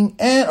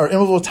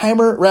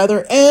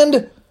timer,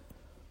 and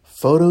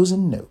photos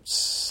and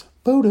notes.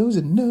 Photos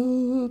and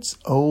notes.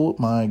 Oh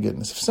my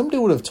goodness. If somebody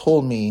would have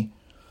told me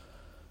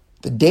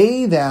the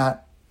day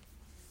that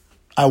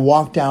I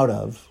walked out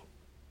of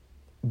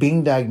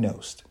being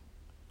diagnosed,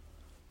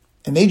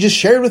 and they just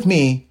shared with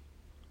me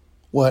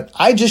what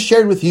I just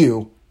shared with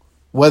you,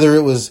 whether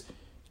it was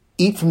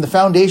eat from the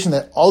foundation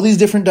that all these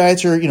different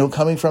diets are,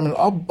 coming from. And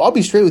I'll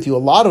be straight with you. A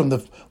lot of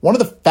them, one of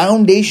the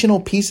foundational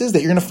pieces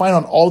that you're going to find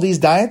on all these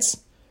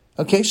diets,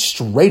 okay,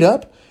 straight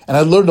up. And I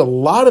learned a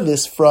lot of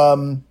this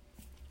from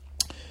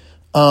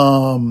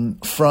let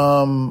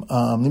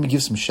me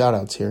give some shout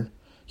outs here.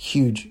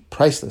 Huge,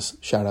 priceless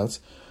shout outs.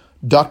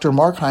 Dr.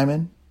 Mark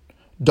Hyman,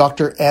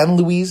 Dr.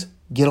 Ann-Louise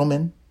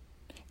Gittleman,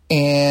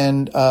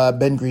 and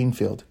Ben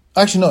Greenfield.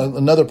 Actually, no,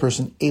 another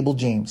person, Abel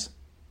James.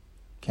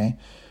 Okay.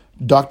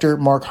 Dr.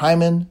 Mark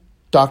Hyman,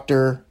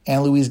 Dr.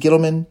 Ann-Louise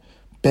Gittleman,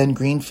 Ben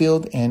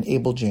Greenfield, and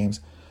Abel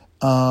James.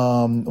 When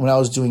I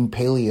was doing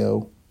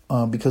paleo,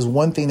 because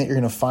one thing that you're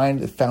going to find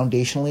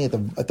foundationally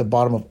at the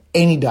bottom of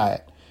any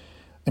diet,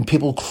 and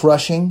people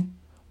crushing,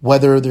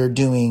 whether they're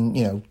doing,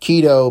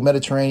 keto,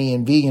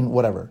 Mediterranean, vegan,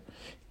 whatever,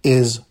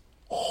 is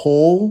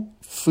whole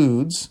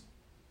foods,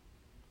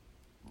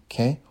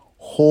 okay?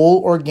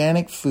 Whole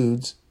organic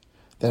foods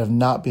that have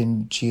not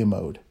been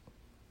GMO'd,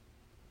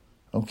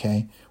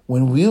 okay?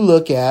 When we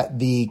look at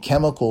the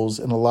chemicals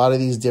and a lot of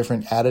these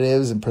different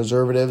additives and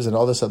preservatives and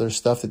all this other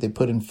stuff that they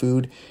put in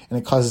food, and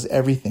it causes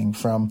everything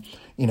from,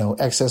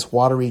 excess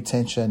water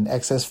retention,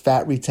 excess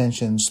fat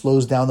retention,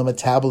 slows down the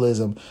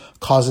metabolism,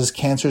 causes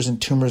cancers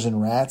and tumors in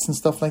rats and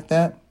stuff like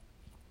that.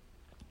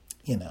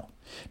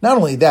 Not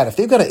only that, if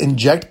they've got to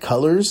inject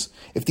colors,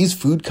 if these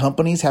food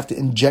companies have to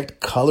inject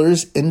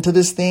colors into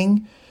this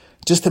thing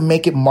just to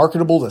make it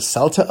marketable to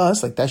sell to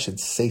us, like that should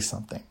say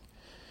something.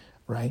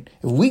 Right?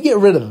 If we get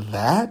rid of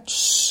that,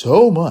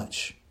 so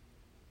much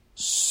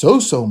of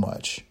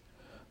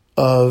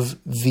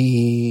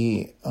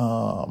the,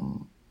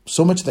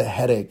 so much of the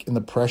headache and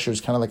the pressure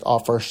is kind of like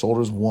off our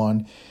shoulders,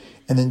 one.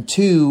 And then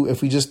two,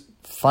 if we just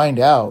find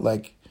out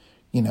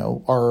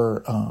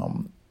our,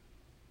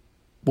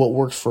 what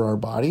works for our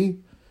body,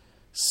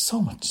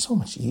 so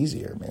much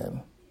easier,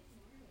 man.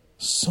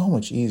 So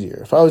much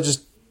easier. If I was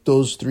just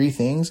those three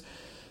things,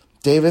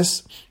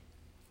 Davis,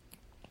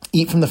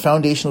 eat from the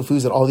foundational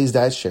foods that all these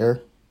diets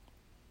share,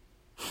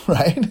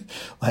 right?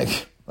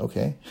 Like,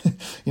 okay,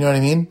 you know what I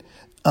mean?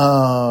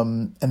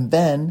 And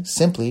then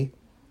simply,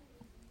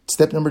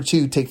 step number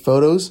 2, take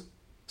photos.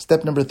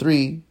 Step number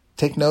 3,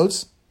 take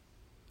notes,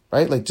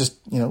 right? Like just,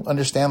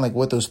 understand like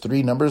what those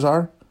 3 numbers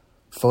are.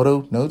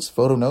 Photo notes.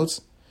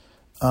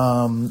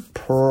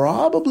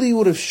 Probably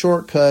would have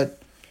shortcut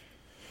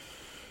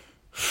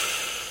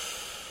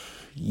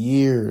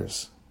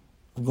years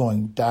of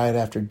going diet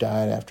after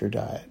diet after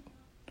diet.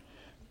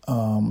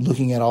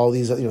 Looking at all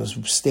these,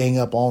 staying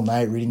up all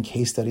night, reading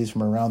case studies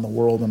from around the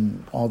world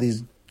and all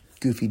these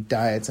goofy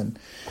diets, and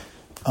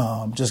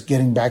just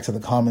getting back to the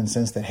common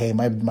sense that, hey,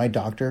 my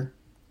doctor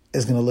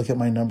is going to look at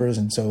my numbers.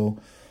 And so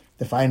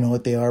if I know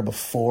what they are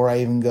before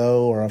I even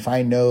go, or if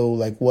I know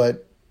like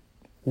what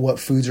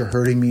foods are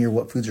hurting me or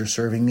what foods are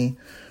serving me,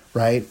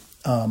 right?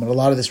 And a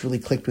lot of this really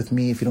clicked with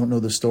me. If you don't know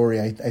the story,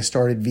 I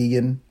started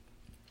vegan,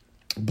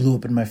 blew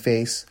up in my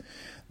face.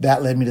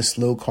 That led me to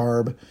slow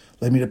carb,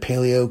 led me to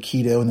paleo,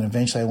 keto, and then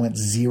eventually I went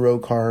zero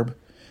carb.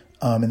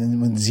 And then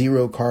when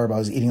zero carb, I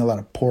was eating a lot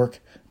of pork,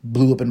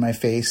 blew up in my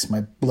face.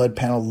 My blood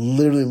panel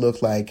literally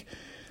looked like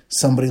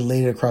somebody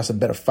laid it across a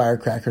bed of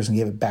firecrackers and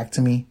gave it back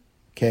to me,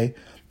 okay?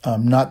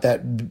 Not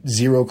that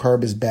zero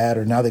carb is bad,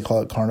 or now they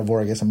call it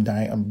carnivore. I guess I'm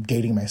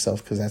dating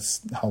myself because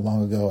that's how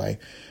long ago I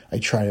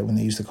tried it when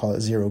they used to call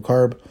it zero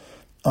carb.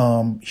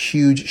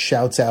 Huge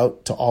shouts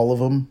out to all of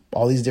them,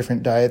 all these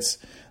different diets.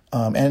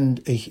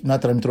 And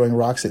not that I'm throwing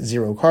rocks at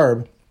zero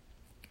carb.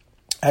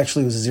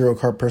 Actually, it was a zero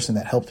carb person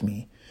that helped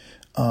me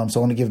So I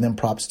want to give them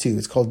props too.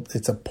 It's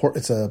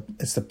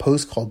the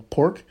post called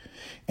Pork,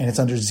 and it's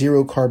under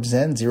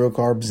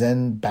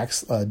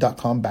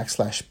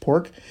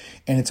zerocarbzen.com/pork.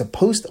 And it's a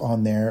post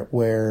on there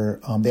where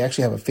they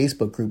actually have a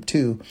Facebook group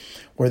too,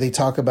 where they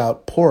talk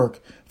about pork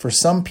for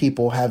some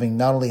people having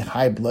not only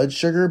high blood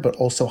sugar, but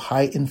also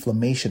high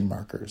inflammation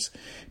markers.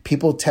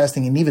 People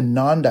testing, and even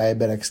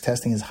non-diabetics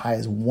testing as high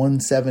as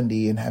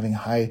 170 and having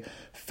high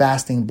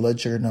fasting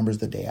blood sugar numbers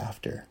the day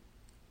after.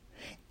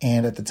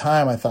 And at the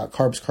time, I thought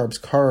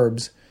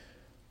carbs,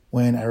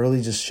 when I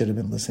really just should have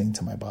been listening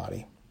to my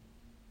body.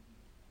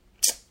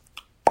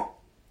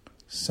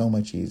 So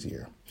much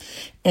easier.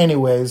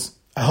 Anyways,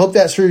 I hope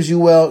that serves you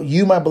well.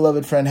 You, my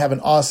beloved friend, have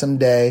an awesome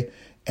day.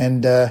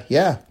 And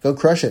go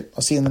crush it.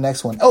 I'll see you in the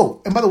next one.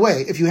 Oh, and by the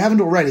way, if you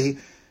haven't already,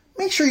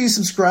 make sure you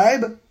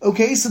subscribe.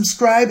 Okay,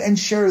 subscribe and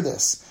share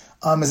this.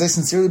 As I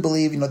sincerely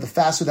believe, the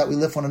faster that we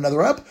lift one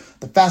another up,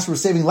 the faster we're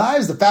saving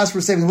lives, the faster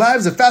we're saving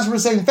lives, the faster we're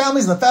saving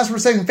families, and the faster we're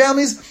saving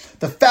families,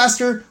 the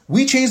faster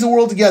we change the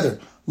world together.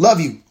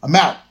 Love you. I'm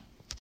out.